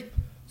sleep.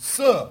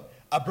 So,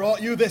 I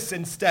brought you this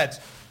instead.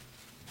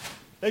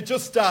 They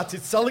just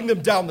started selling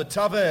them down the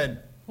tavern.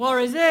 What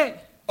is it?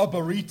 A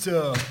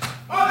burrito.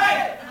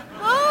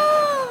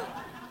 Oh,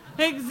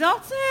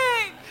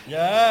 exotic.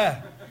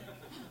 Yeah.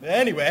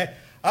 Anyway,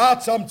 our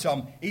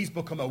TomTom, he's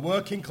become a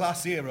working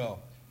class hero.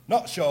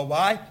 Not sure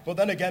why, but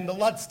then again, the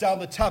lads down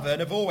the tavern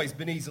have always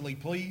been easily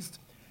pleased.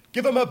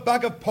 Give them a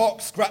bag of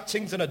pork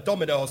scratchings and a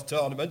dominoes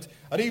tournament,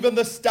 and even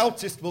the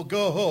stoutest will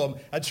go home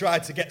and try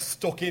to get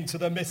stuck into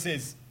the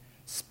missus.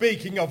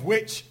 Speaking of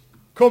which,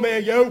 come here,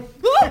 you.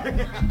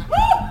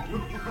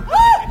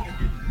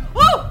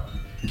 Oh,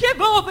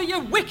 give over, you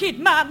wicked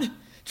man.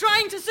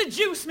 Trying to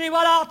seduce me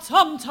while our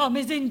TomTom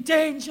is in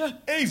danger.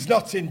 He's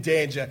not in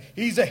danger.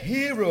 He's a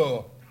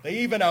hero. They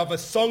even have a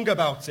song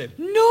about him.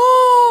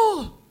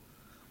 No!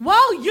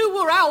 While you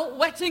were out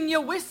wetting your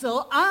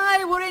whistle,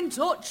 I were in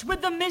touch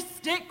with the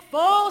mystic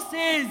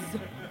forces.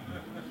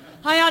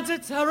 I had a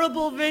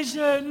terrible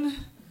vision.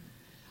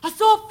 I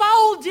saw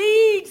foul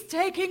deeds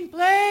taking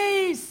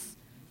place.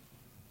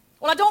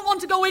 Well, I don't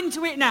want to go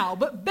into it now,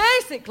 but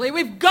basically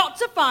we've got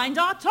to find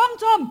our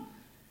TomTom.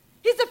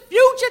 He's a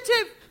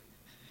fugitive.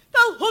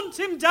 They'll hunt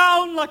him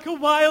down like a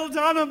wild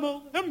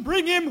animal and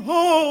bring him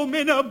home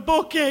in a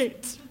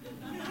bucket.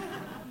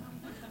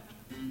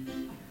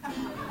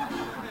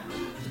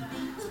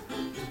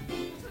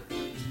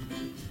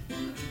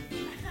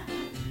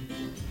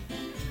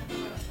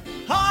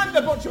 I'm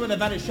the butcher with a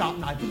very sharp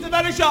knife. It's a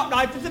very sharp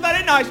knife. It's a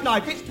very nice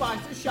knife. It's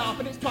twice as sharp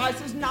and it's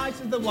twice as nice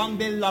as the one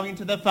belonging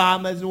to the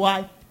farmer's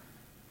wife,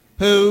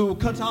 who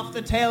cut off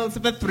the tails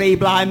of the 3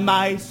 blind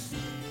mice.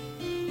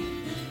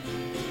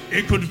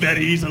 It could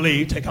very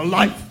easily take a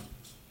life.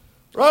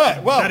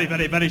 Right, well... Very,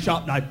 very, very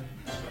sharp knife.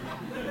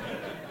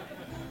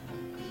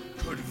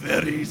 Could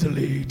very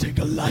easily take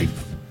a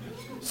life.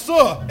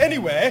 So,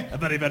 anyway... A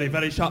very, very,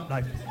 very sharp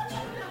knife.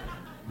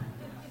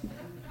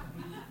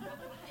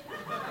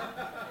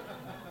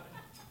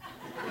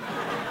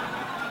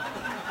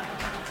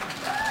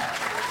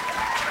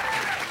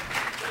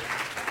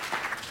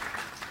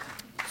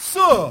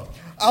 So,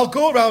 I'll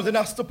go round and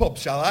ask the pub,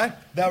 shall I?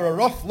 They're a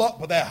rough lot,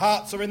 but their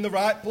hearts are in the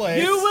right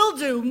place. You will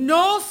do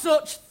no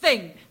such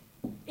thing.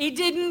 He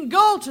didn't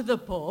go to the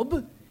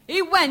pub.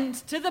 He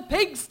went to the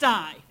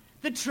pigsty.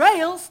 The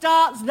trail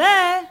starts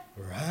there.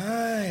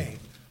 Right.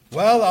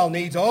 Well, I'll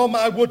need all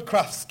my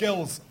woodcraft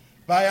skills.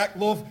 Vayak,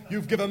 love,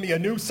 you've given me a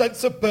new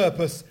sense of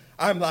purpose.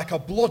 I'm like a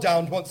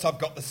bloodhound once I've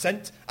got the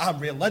scent. I'm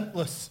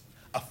relentless.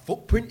 A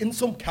footprint in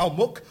some cow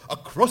muck, a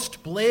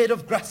crushed blade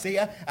of grass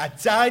here, a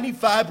tiny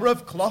fibre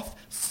of cloth,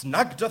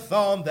 snagged a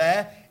thorn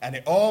there, and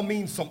it all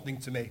means something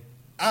to me.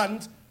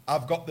 And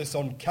I've got this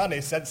uncanny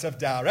sense of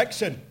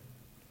direction.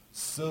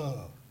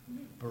 So,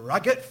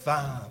 Braggart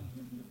Farm.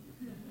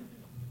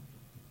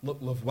 Look,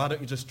 love, why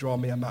don't you just draw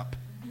me a map?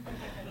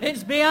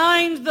 It's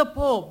behind the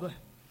pub.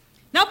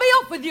 Now be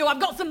off with you. I've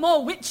got some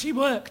more witchy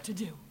work to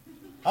do.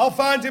 I'll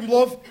find him,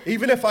 love,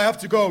 even if I have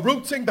to go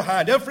rooting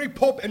behind every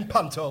pub in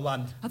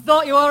Pantoland. I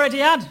thought you already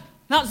had.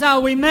 That's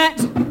how we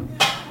met.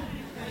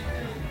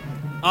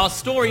 Our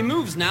story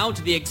moves now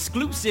to the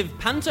exclusive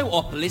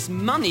Pantoopolis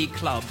Money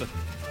Club.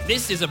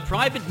 This is a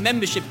private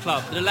membership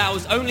club that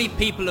allows only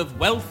people of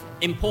wealth,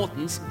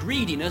 importance,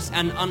 greediness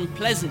and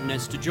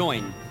unpleasantness to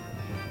join.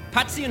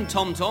 Patsy and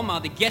Tom Tom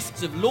are the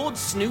guests of Lord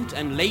Snoot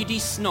and Lady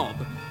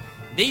Snob.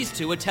 These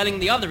two are telling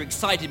the other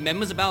excited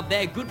members about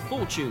their good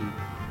fortune.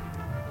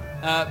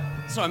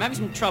 Sorry, I'm having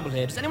some trouble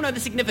here. Does anyone know the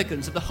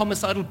significance of the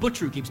homicidal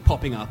butcher who keeps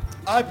popping up?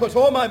 I put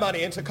all my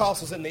money into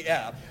castles in the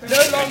air.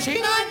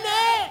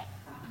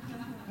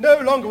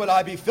 No longer will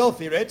I be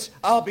filthy rich.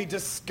 I'll be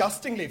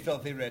disgustingly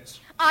filthy rich.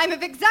 I'm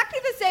of exactly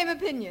the same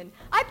opinion.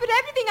 I put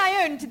everything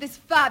I own into this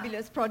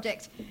fabulous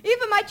project,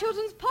 even my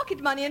children's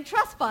pocket money and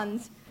trust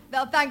funds.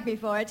 They'll thank me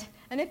for it,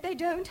 and if they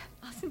don't,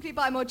 I'll simply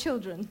buy more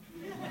children.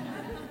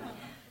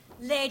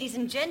 Ladies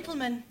and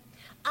gentlemen,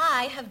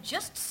 I have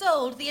just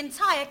sold the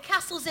entire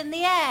Castles in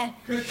the Air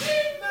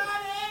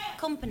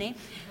company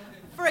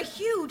for a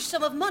huge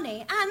sum of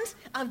money, and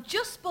I've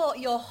just bought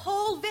your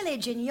whole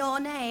village in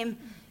your name.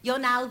 You're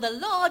now the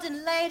Lord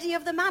and Lady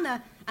of the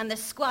Manor, and the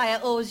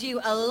Squire owes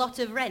you a lot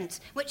of rent,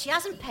 which he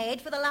hasn't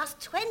paid for the last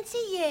 20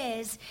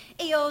 years.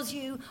 He owes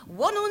you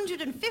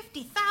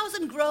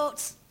 150,000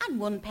 groats and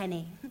 1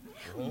 penny.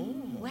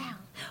 Well,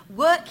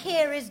 work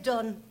here is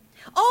done.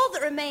 All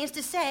that remains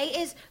to say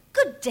is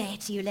good day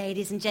to you,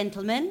 ladies and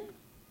gentlemen.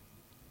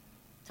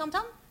 Tom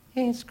Tom?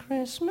 It's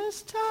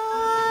Christmas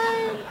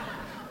time.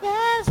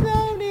 There's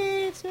no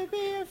need to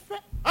be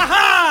afraid.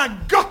 Aha!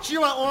 Got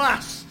you at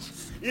last!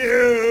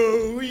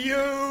 You!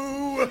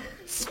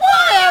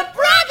 Squire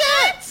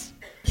Braggart!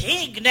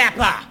 Pig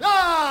napper!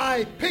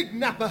 Aye, pig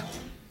napper.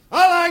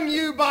 I'll hang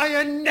you by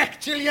your neck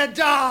till you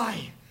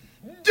die.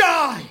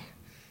 Die!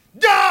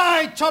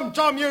 Die, Tom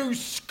Tom, you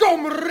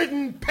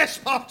scum-ridden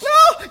pesspot!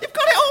 No, you've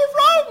got it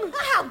all wrong!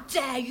 How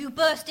dare you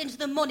burst into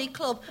the money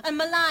club and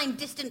malign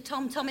Distant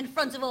Tom Tom in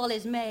front of all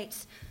his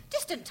mates?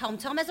 Distant Tom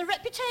Tom has a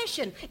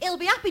reputation. He'll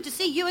be happy to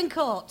see you in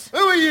court. Who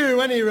are you,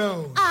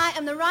 anyhow? I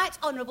am the Right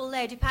Honourable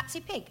Lady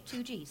Patsy Pig,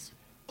 2 Gs.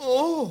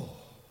 Oh,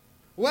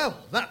 well,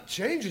 that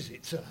changes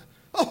it, sir.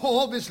 Oh,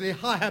 obviously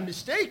I am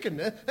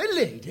mistaken. A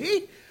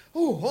lady?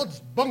 Oh,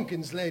 odds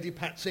bunkins, Lady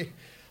Patsy.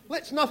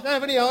 Let's not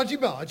have any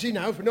argy-bargy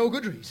now for no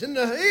good reason.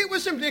 It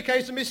was simply a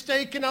case of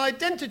mistaken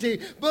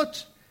identity.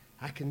 But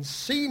I can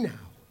see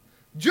now,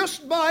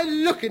 just by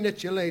looking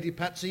at you, Lady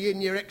Patsy, in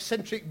your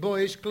eccentric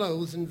boyish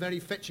clothes and very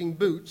fetching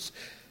boots,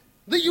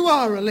 that you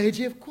are a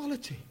lady of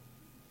quality.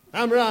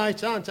 I'm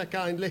right, aren't I,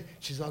 kindly?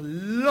 She's a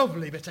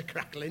lovely bit of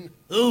crackling.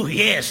 Oh,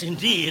 yes,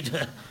 indeed.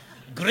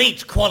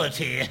 Great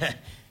quality.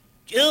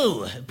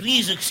 Oh,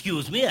 please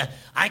excuse me.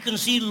 I can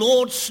see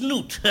Lord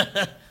Snoot.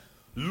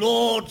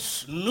 Lord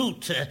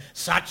Snoot,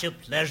 such a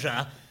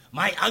pleasure.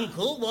 My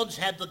uncle once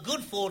had the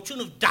good fortune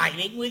of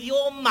dining with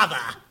your mother.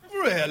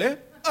 Really?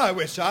 I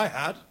wish I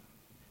had.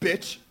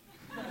 Bitch.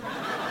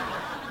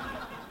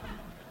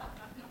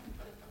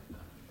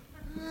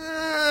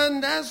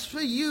 And as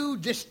for you,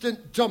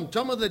 Distant Tom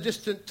Tom of the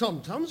Distant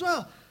Tom Toms,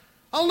 well,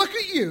 I'll look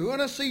at you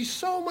and I see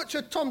so much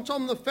of Tom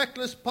Tom the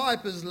Feckless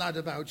Piper's lad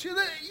about you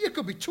that you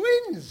could be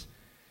twins.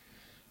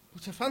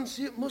 But I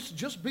fancy it must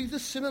just be the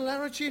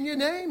similarity in your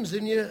names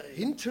and your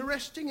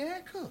interesting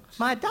haircuts.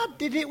 My dad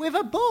did it with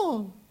a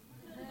ball.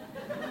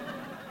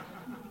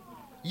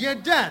 Your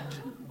dad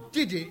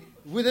did it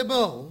with a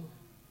bowl?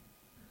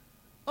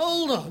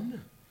 Hold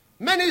on.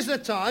 Many's the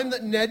time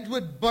that Ned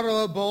would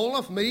borrow a bowl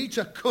off me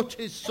to cut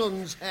his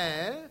son's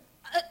hair.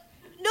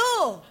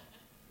 No,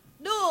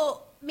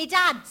 me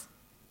dad,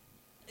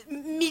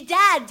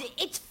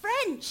 it's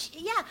French,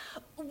 yeah.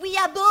 We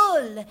a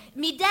bowl.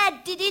 Me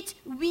dad did it,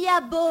 we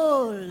a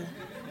bowl.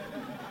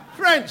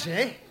 French,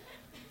 eh?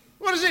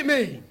 What does it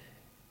mean?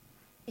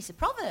 It's a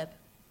proverb.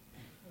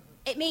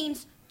 It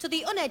means, to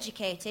the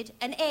uneducated,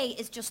 an A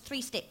is just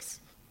 3 sticks.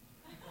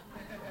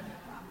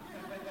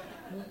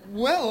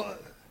 Well,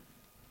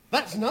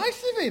 that's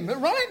nice of him,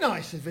 right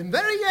nice of him.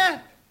 Very,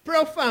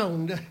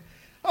 profound.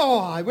 Oh,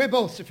 aye, we're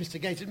both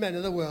sophisticated men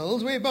of the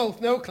world. We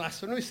both know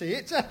class when we see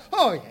it.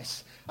 Oh,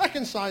 yes, I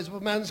can size up a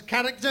man's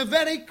character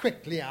very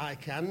quickly, I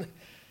can.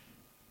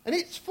 And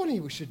it's funny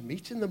we should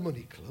meet in the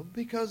Money Club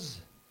because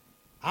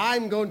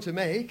I'm going to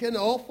make an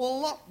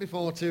awful lot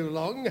before too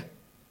long.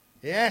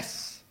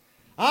 Yes,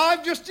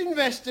 I've just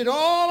invested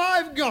all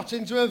I've got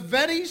into a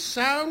very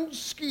sound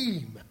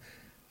scheme.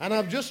 And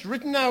I've just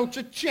written out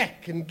a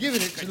cheque and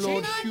given it to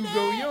Lord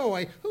Hugo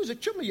Yoway, who's a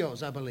chum of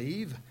yours, I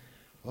believe.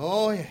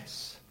 Oh,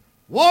 yes.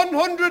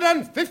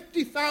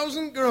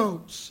 150,000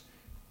 groats.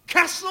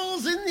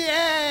 Castles in the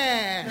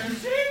air.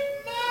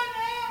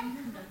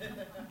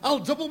 I'll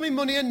double me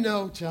money in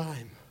no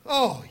time.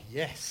 Oh,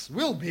 yes,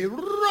 we'll be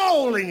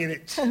rolling in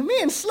it. Me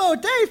and Slow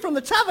Dave from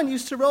the tavern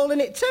used to roll in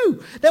it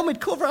too. Then we'd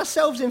cover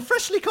ourselves in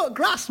freshly cut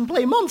grass and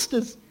play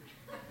monsters.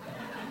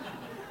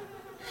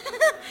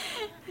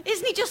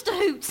 Isn't he just a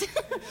hoot?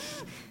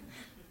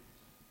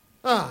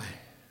 Aye,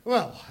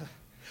 well,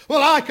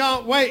 I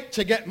can't wait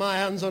to get my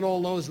hands on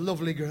all those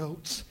lovely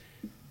groats.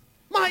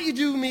 Might you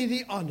do me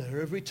the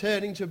honour of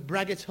returning to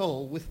Braggett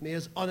Hall with me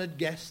as honoured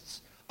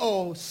guests?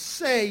 Oh,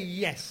 say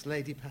yes,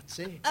 Lady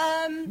Patsy.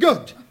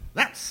 Good,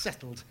 that's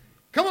settled.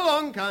 Come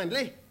along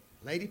kindly,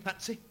 Lady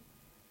Patsy.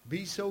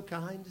 Be so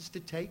kind as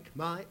to take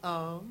my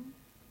arm.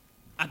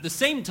 At the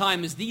same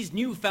time as these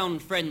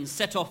newfound friends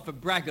set off for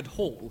Braggett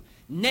Hall,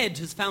 Ned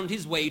has found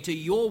his way to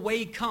Your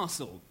Way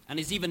Castle and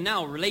is even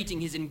now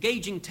relating his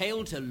engaging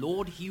tale to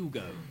Lord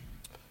Hugo.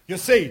 You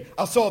see,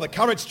 I saw the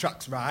carriage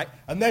tracks, right?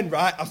 And then,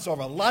 right, I saw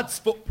a lad's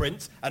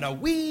footprints and a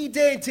wee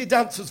dainty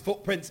dancer's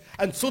footprints,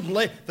 and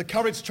suddenly the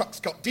carriage tracks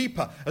got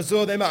deeper, as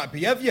though they might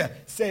be heavier,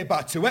 say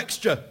by 2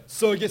 extra.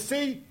 So you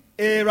see,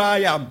 here I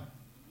am.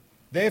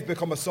 They've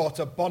become a sort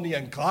of Bonnie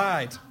and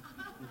Clyde.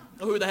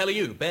 Who the hell are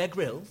you, Bear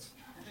Grylls?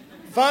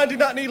 Finding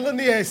that needle in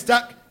the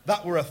haystack,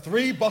 that were a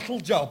 3-bottle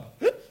job.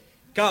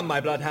 Come,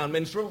 my bloodhound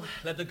minstrel,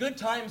 let the good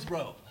times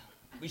roll.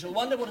 We shall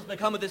wonder what has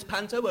become of this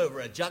panto over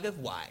a jug of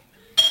wine.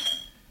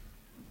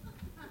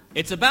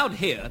 It's about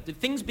here that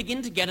things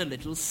begin to get a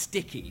little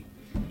sticky.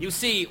 You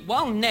see,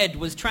 while Ned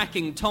was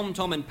tracking Tom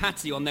Tom and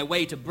Patsy on their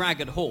way to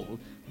Braggett Hall,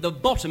 the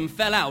bottom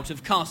fell out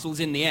of Castles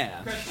in the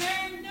Air,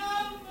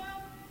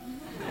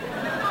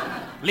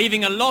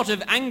 leaving a lot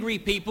of angry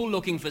people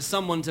looking for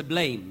someone to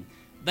blame.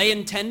 They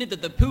intended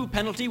that the poo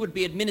penalty would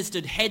be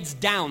administered heads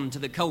down to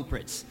the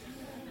culprits.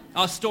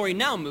 Our story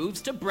now moves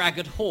to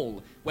Braggett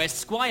Hall, where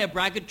Squire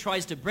Braggett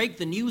tries to break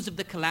the news of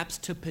the collapse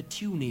to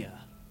Petunia.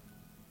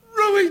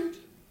 Ruined!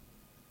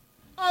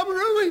 I'm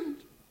ruined!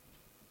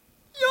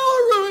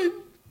 You're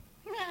ruined!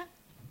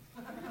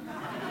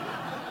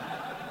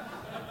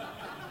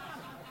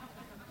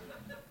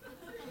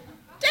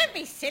 Don't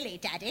be silly,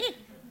 Daddy.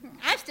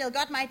 I've still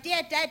got my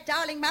dear, dead,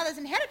 darling mother's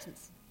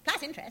inheritance,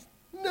 plus interest.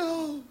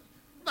 No,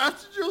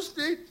 that's just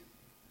it.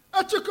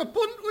 I took a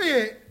punt with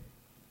it.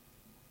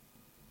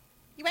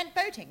 You went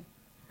boating?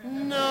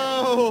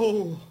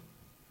 No.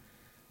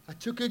 I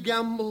took a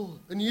gamble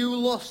and you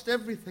lost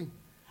everything.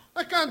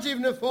 I can't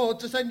even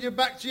afford to send you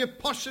back to your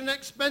posh and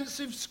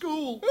expensive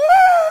school.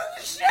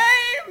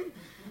 Shame!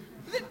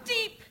 The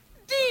deep,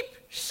 deep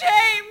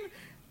shame!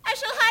 I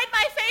shall hide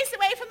my face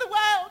away from the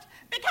world,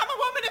 become a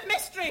woman of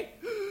mystery.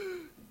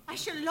 I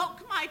shall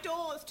lock my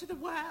doors to the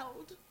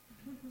world.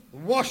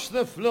 Wash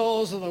the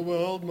floors of the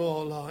world,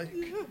 more like.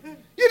 You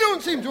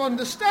don't seem to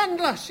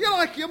understand, lass. You're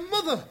like your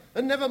mother.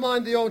 And never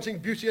mind the haunting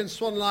beauty and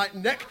swan-like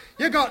neck,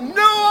 you got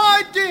no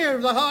idea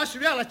of the harsh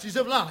realities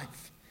of life.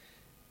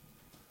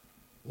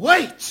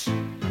 Wait!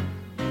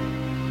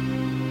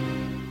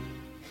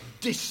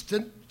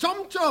 Distant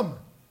Tom-Tom.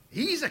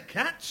 He's a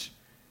catch.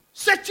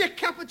 Set your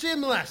cap at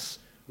him, lass.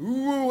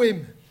 Woo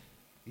him.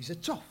 He's a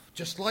toff,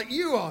 just like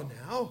you are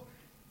now.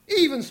 He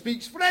even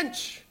speaks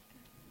French.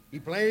 He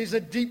plays a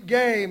deep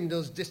game,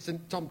 does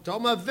Distant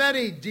Tom-Tom, a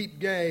very deep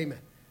game.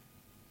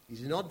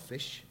 He's an odd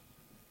fish.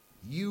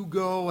 You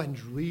go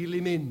and reel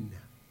him in.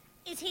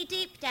 Is he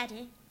deep,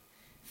 Daddy?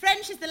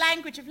 French is the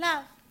language of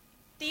love.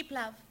 Deep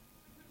love.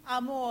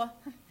 Amour.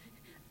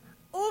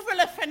 Ouvre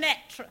la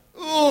fenêtre.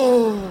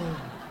 Oh,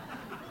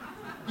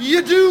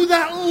 you do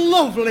that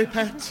lovely,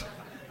 pet.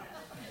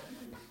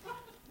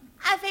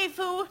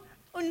 Avez-vous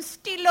un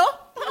stylo?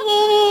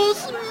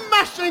 Oh,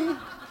 smashing.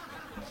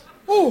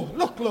 Oh,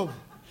 look, love.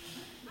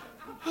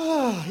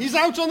 He's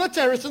out on the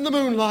terrace in the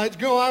moonlight.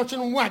 Go out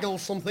and waggle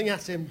something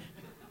at him.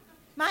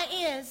 My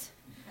ears.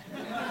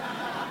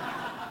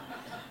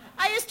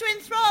 I used to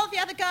enthrall the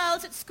other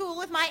girls at school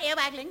with my ear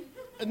waggling.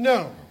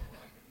 No.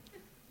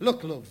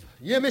 Look, love,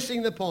 you're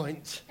missing the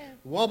point.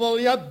 Wobble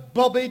your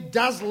bobby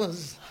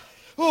dazzlers.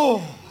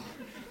 Oh,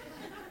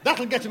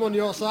 that'll get him on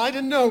your side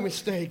and no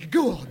mistake.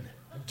 Go on,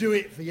 do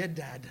it for your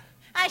dad.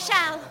 I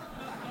shall.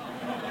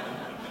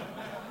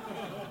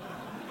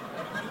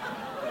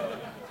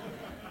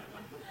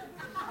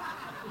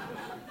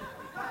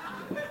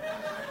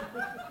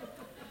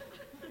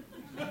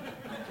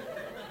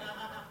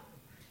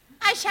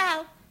 I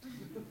shall.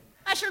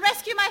 I shall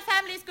rescue my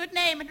family's good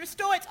name and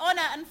restore its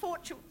honour and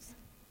fortunes.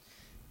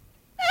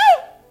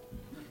 Oh!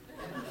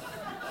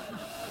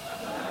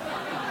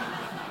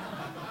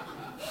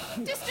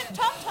 Distant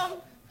Tom-Tom,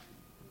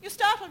 you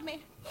startled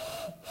me.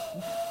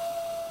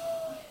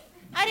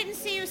 I didn't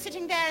see you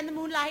sitting there in the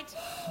moonlight.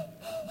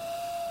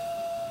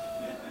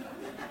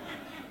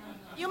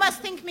 You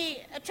must think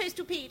me très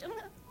stupide.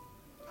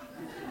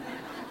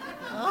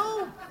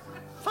 Oh,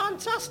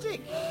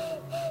 fantastic.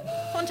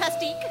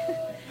 Fantastique.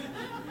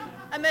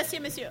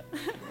 Monsieur.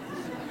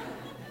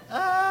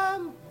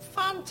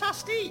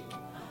 Fantastic.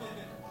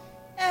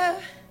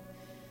 Oh,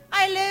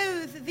 I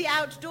loathe the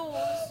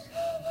outdoors.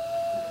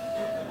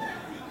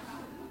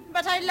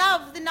 But I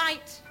love the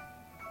night.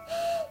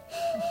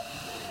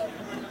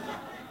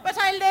 But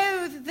I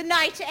loathe the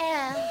night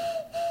air.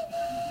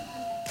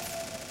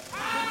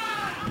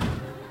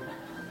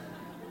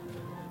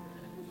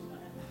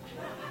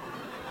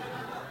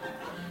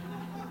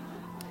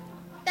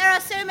 There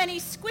are so many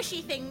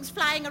squishy things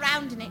flying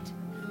around in it.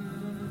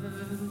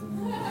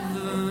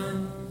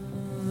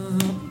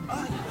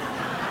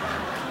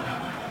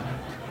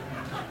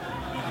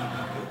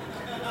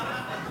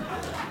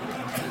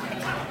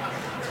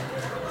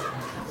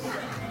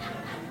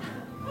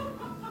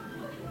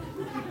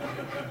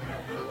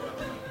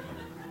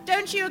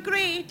 Don't you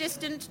agree,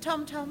 distant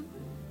Tom-Tom?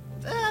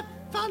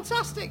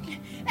 Fantastic.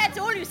 That's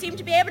all you seem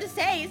to be able to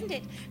say, isn't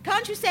it?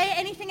 Can't you say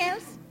anything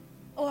else?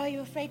 Or are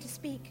you afraid to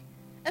speak?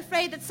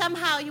 Afraid that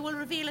somehow you will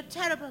reveal a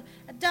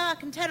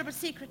dark and terrible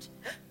secret?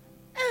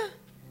 Oh,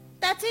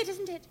 that's it,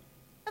 isn't it?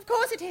 Of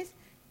course it is.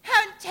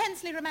 How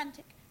intensely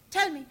romantic.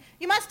 Tell me.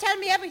 You must tell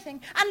me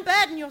everything.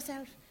 Unburden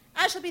yourself.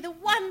 I shall be the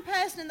one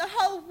person in the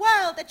whole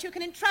world that you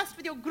can entrust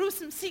with your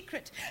gruesome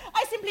secret.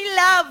 I simply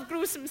love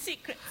gruesome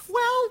secrets.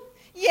 Well,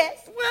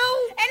 yes.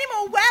 Well, any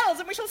more wells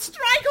and we shall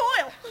strike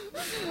oil.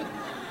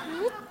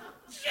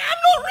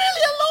 I'm not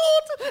really a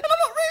lord, and I'm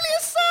not really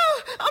a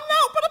sir. I'm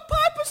now but a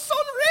piper's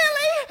son, really.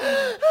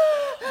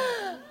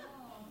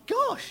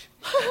 Gosh.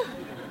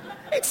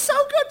 It's so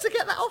good to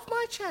get that off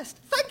my chest.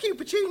 Thank you,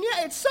 Petunia.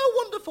 It's so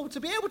wonderful to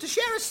be able to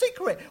share a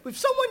secret with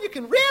someone you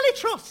can really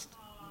trust.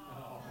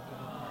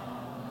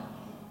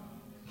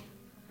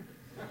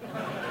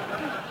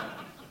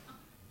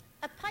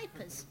 A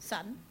piper's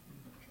son?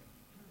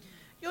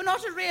 You're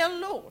not a real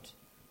lord.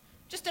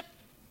 Just a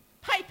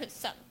piper's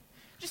son.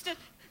 Just a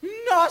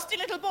nasty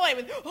little boy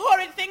with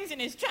horrid things in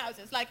his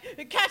trousers,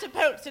 like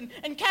catapults and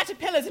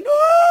caterpillars and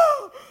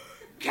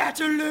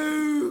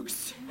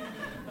catalogues.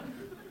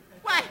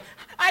 Why,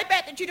 I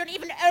bet that you don't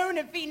even own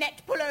a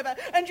V-necked pullover,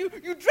 and you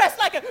dress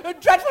like a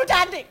dreadful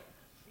dandy.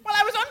 Well,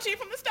 I was on to you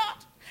from the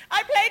start.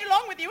 I played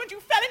along with you, and you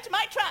fell into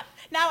my trap.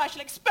 Now I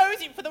shall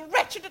expose you for the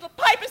wretched little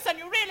piper's son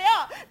you really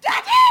are.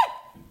 Daddy!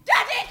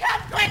 Daddy,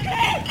 come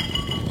quickly!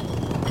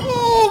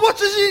 Oh, what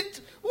is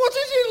it? What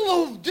is it,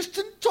 love?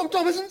 Distant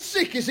Tom-Tom isn't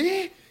sick, is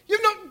he?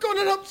 You've not gone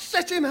and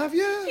upset him, have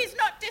you? He's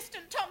not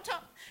distant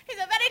Tom-Tom. He's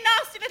a very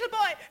nasty little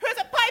boy who has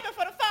a piper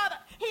for a father.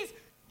 He's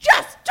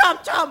just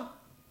Tom-Tom.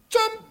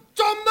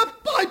 Tom the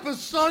piper's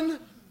son?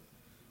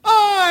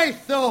 I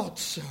thought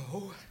so.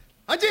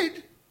 I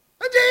did.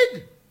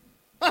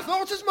 I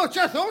thought as much.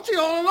 I thought it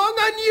all along.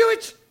 I knew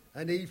it.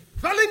 And he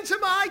fell into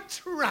my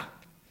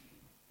trap.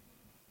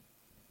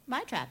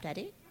 My trap,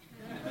 Daddy?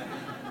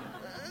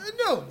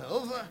 No,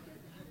 love.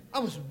 I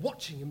was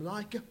watching him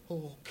like a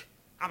hawk.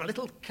 I'm a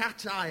little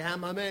cat, I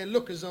am. I may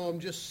look as though I'm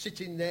just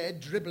sitting there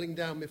dribbling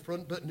down my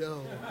front, but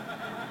no.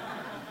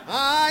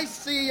 I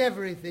see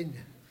everything.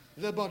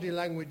 The body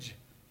language,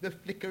 the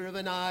flicker of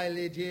an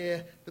eyelid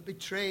here that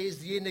betrays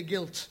the inner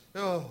guilt.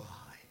 Oh,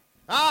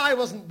 I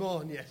wasn't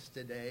born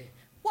yesterday.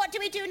 What do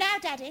we do now,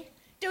 Daddy?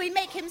 Do we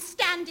make him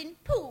stand in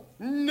poo?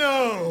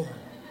 No.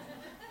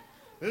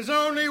 There's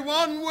only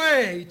one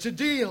way to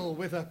deal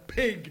with a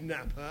pig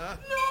napper.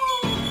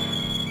 No!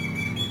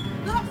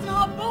 That's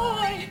our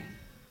boy!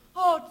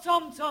 Oh,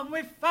 Tom-Tom,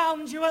 we've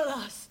found you at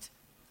last.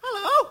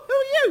 Hello, who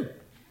are you?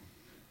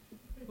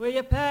 We're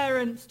your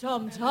parents,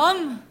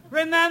 Tom-Tom.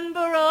 Remember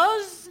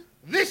us?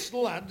 This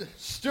lad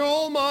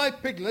stole my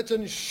piglet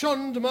and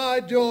shunned my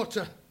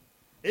daughter.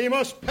 He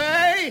must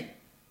pay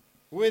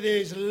with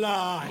his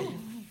life.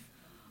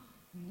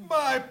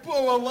 My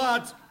poor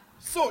lad,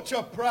 such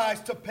a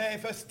price to pay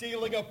for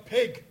stealing a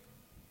pig.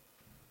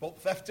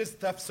 But theft is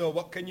theft, so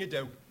what can you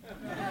do?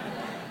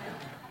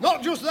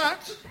 Not just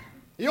that.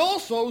 He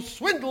also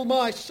swindled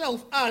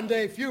myself and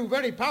a few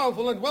very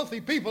powerful and wealthy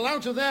people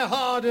out of their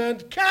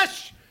hard-earned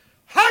cash.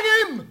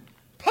 Hang him!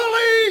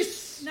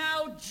 Police!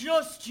 Now,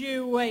 just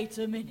you wait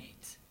a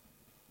minute.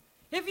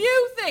 If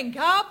you think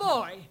our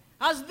boy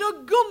has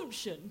the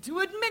gumption to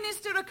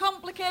administer a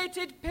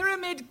complicated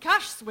pyramid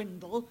cash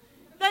swindle,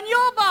 then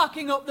you're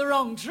barking up the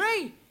wrong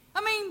tree.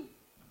 I mean,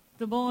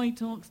 the boy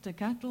talks to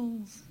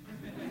cattles.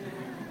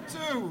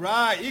 Too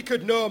right. He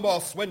could no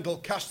more swindle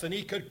cash than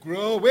he could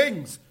grow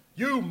wings.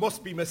 You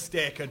must be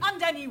mistaken.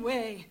 And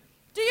anyway,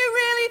 do you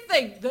really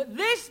think that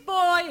this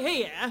boy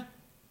here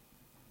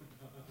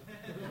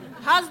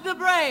has the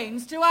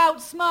brains to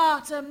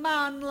outsmart a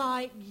man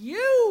like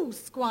you,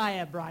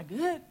 Squire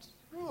Braggart?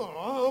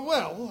 Oh,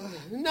 well,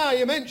 now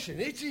you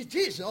mention it, it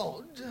is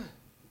odd.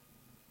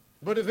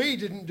 But if he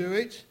didn't do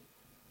it,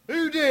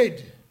 who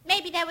did?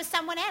 Maybe there was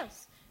someone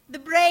else. The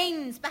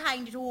brains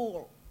behind it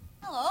all.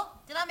 Hello,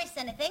 did I miss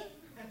anything?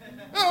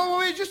 Oh,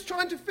 we're just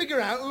trying to figure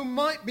out who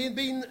might be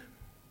been...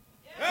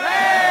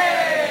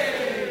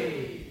 Hey!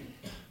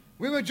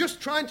 We were just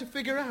trying to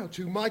figure out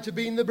who might have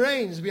been the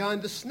brains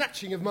behind the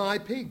snatching of my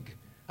pig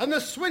and the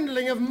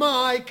swindling of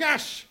my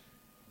cash.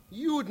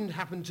 You wouldn't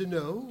happen to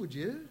know, would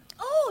you?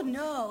 Oh,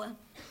 no.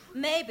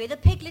 Maybe the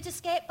piglet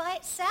escaped by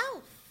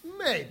itself.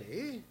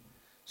 Maybe.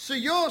 So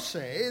you're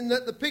saying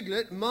that the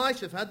piglet might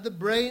have had the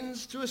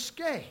brains to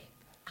escape?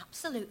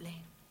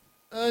 Absolutely.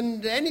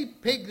 And any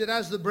pig that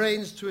has the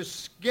brains to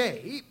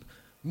escape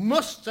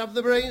must have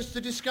the brains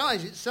to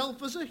disguise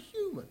itself as a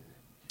human.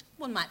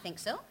 One might think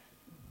so.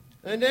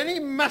 And any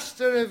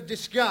master of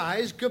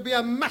disguise could be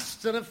a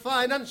master of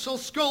financial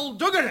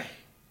skullduggery.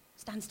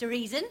 Stands to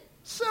reason.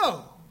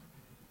 So,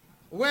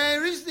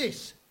 where is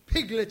this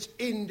piglet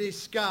in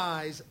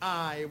disguise,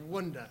 I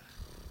wonder?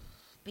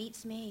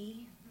 Beats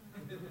me.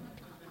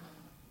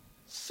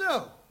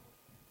 So,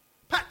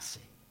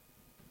 Patsy,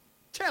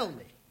 tell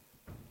me,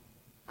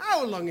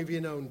 how long have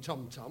you known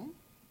Tom Tom?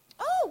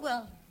 Oh,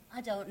 well,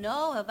 I don't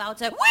know, about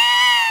a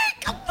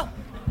week! Oh,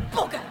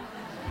 bugger!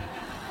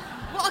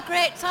 What a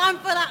great time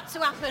for that to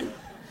happen.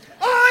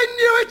 I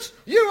knew it!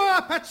 You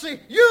are Patsy!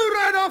 You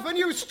ran off and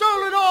you've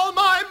stolen all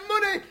my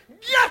money!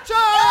 Get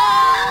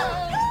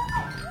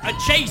her! A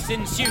chase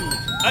ensued.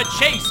 A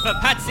chase for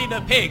Patsy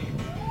the pig.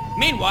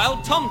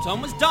 Meanwhile, Tom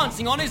Tom was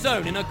dancing on his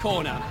own in a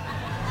corner.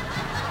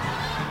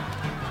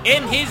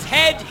 In his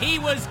head, he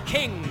was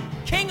king.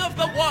 King of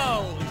the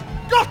world.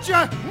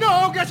 Gotcha!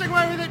 No getting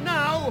away with it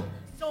now!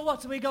 So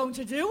what are we going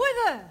to do with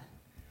her?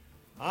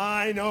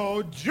 I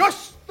know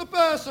just the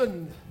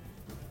person.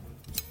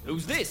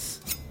 Who's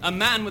this? A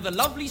man with a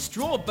lovely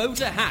straw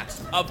boater hat,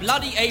 a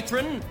bloody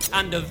apron,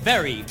 and a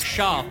very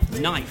sharp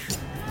knife. It's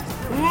a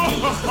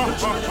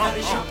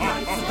very sharp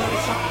knife,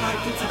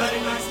 it's a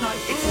very nice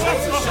knife. It's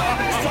twice as sharp,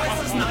 it's twice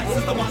as nice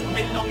as the one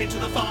belonging to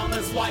the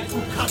farmer's wife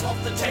who cut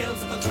off the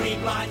tails of the 3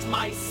 blind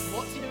mice.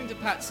 What's he doing to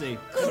Patsy?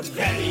 Could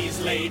very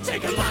easily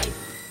take a life.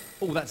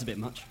 Oh, that's a bit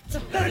much. It's a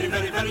very,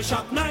 very, very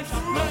sharp knife.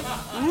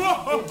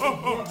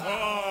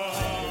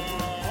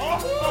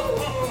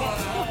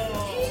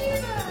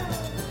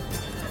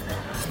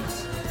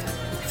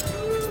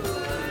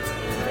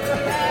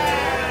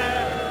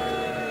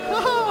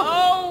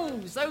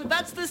 Oh, so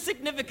that's the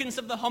significance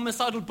of the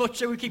homicidal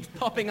butcher who keeps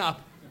popping up.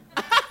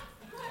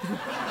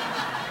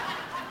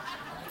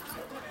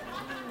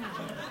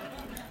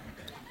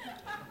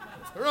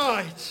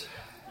 Right.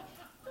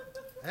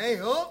 Hey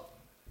up.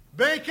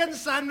 Bacon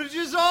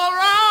sandwiches all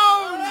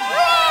round!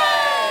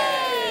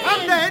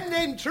 And then,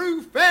 in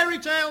true fairy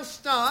tale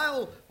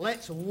style,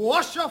 let's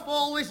wash off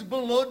all this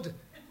blood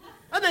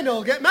and then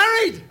all get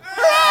married!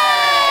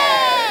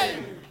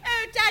 Hooray!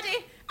 Oh,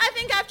 Daddy, I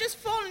think I've just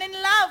fallen in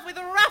love with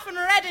Rough and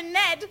Ready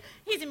Ned.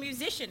 He's a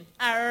musician.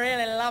 I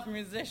really love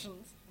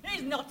musicians.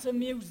 He's not a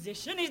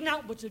musician, he's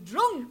not but a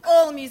drunk.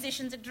 All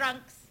musicians are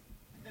drunks.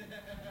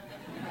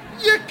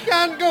 You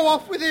can't go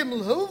off with him,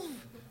 love.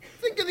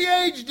 Think of the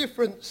age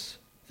difference.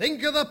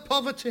 Think of the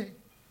poverty.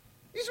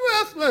 He's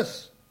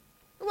worthless.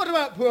 And what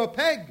about poor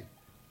Peg?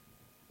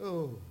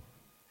 Oh,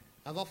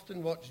 I've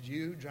often watched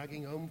you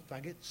dragging home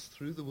faggots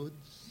through the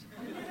woods.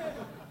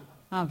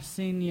 I've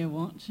seen you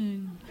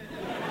watching.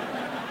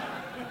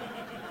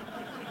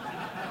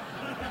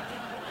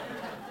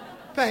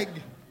 Peg,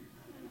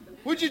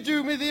 would you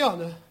do me the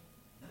honour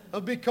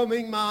of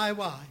becoming my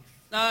wife?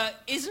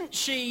 Isn't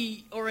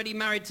she already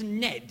married to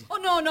Ned? Oh,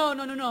 no,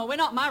 we're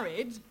not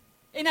married.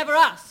 He never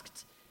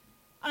asked.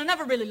 And I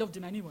never really loved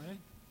him anyway.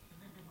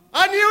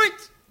 I knew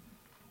it!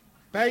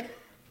 Peg.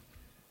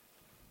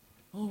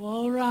 Oh,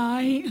 all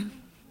right.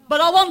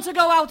 But I want to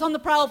go out on the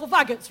prowl for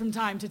faggots from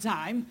time to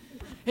time.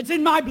 It's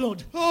in my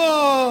blood.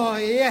 Oh,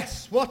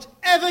 yes,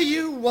 whatever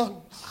you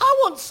want. I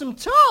want some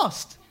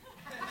toast.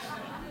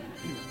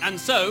 And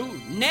so,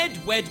 Ned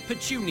wed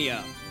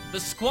Petunia, the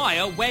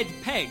squire wed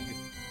Peg,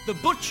 the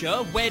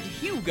butcher wed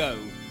Hugo,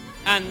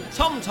 and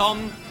Tom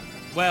Tom,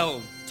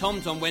 well, Tom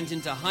Tom went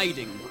into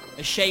hiding,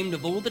 ashamed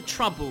of all the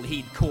trouble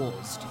he'd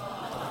caused.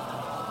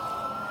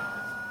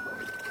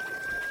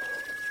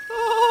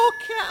 Oh,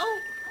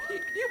 Kettle,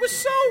 you were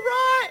so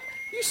right.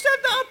 You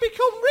said that I'd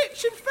become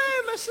rich and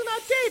famous, and I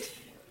did.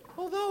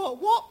 Although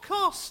at what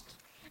cost?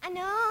 I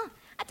know.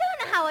 I don't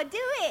know how I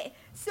do it.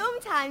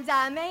 Sometimes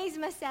I amaze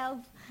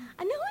myself.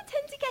 I know I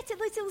tend to get a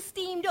little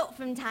steamed up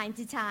from time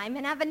to time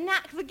and have a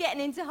knack for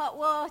getting into hot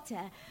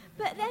water.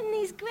 But then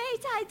these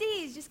great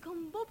ideas just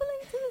come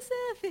bubbling to the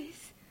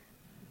surface.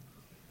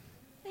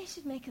 They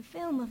should make a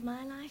film of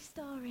my life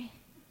story.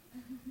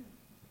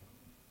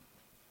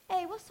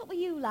 Hey, what's up with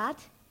you, lad?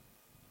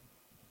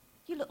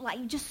 You look like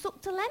you just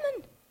sucked a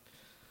lemon.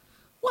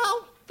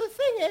 Well, the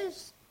thing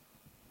is...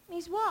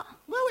 Is what?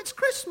 Well, it's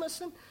Christmas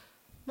and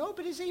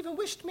nobody's even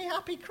wished me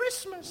happy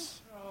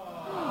Christmas.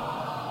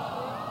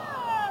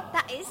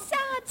 That is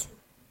sad.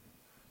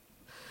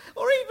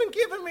 Or even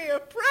given me a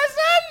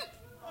present.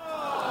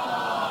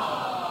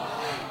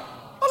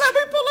 Or let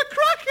me pull a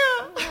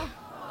cracker.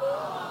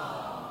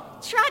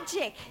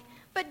 Tragic.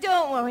 But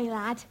don't worry,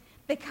 lad.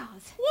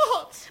 Because...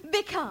 What?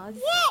 Because...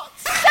 What?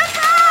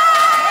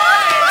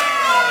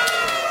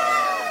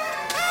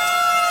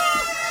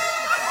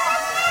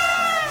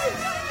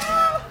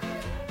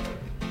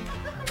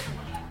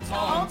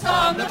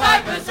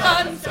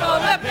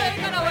 a pig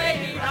and away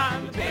he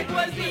ran. The pig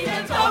was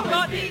eaten, Tom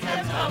got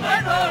eaten, Tom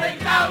went rolling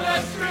down the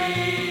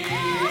street.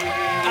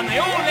 And they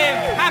all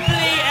lived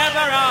happily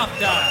ever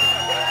after.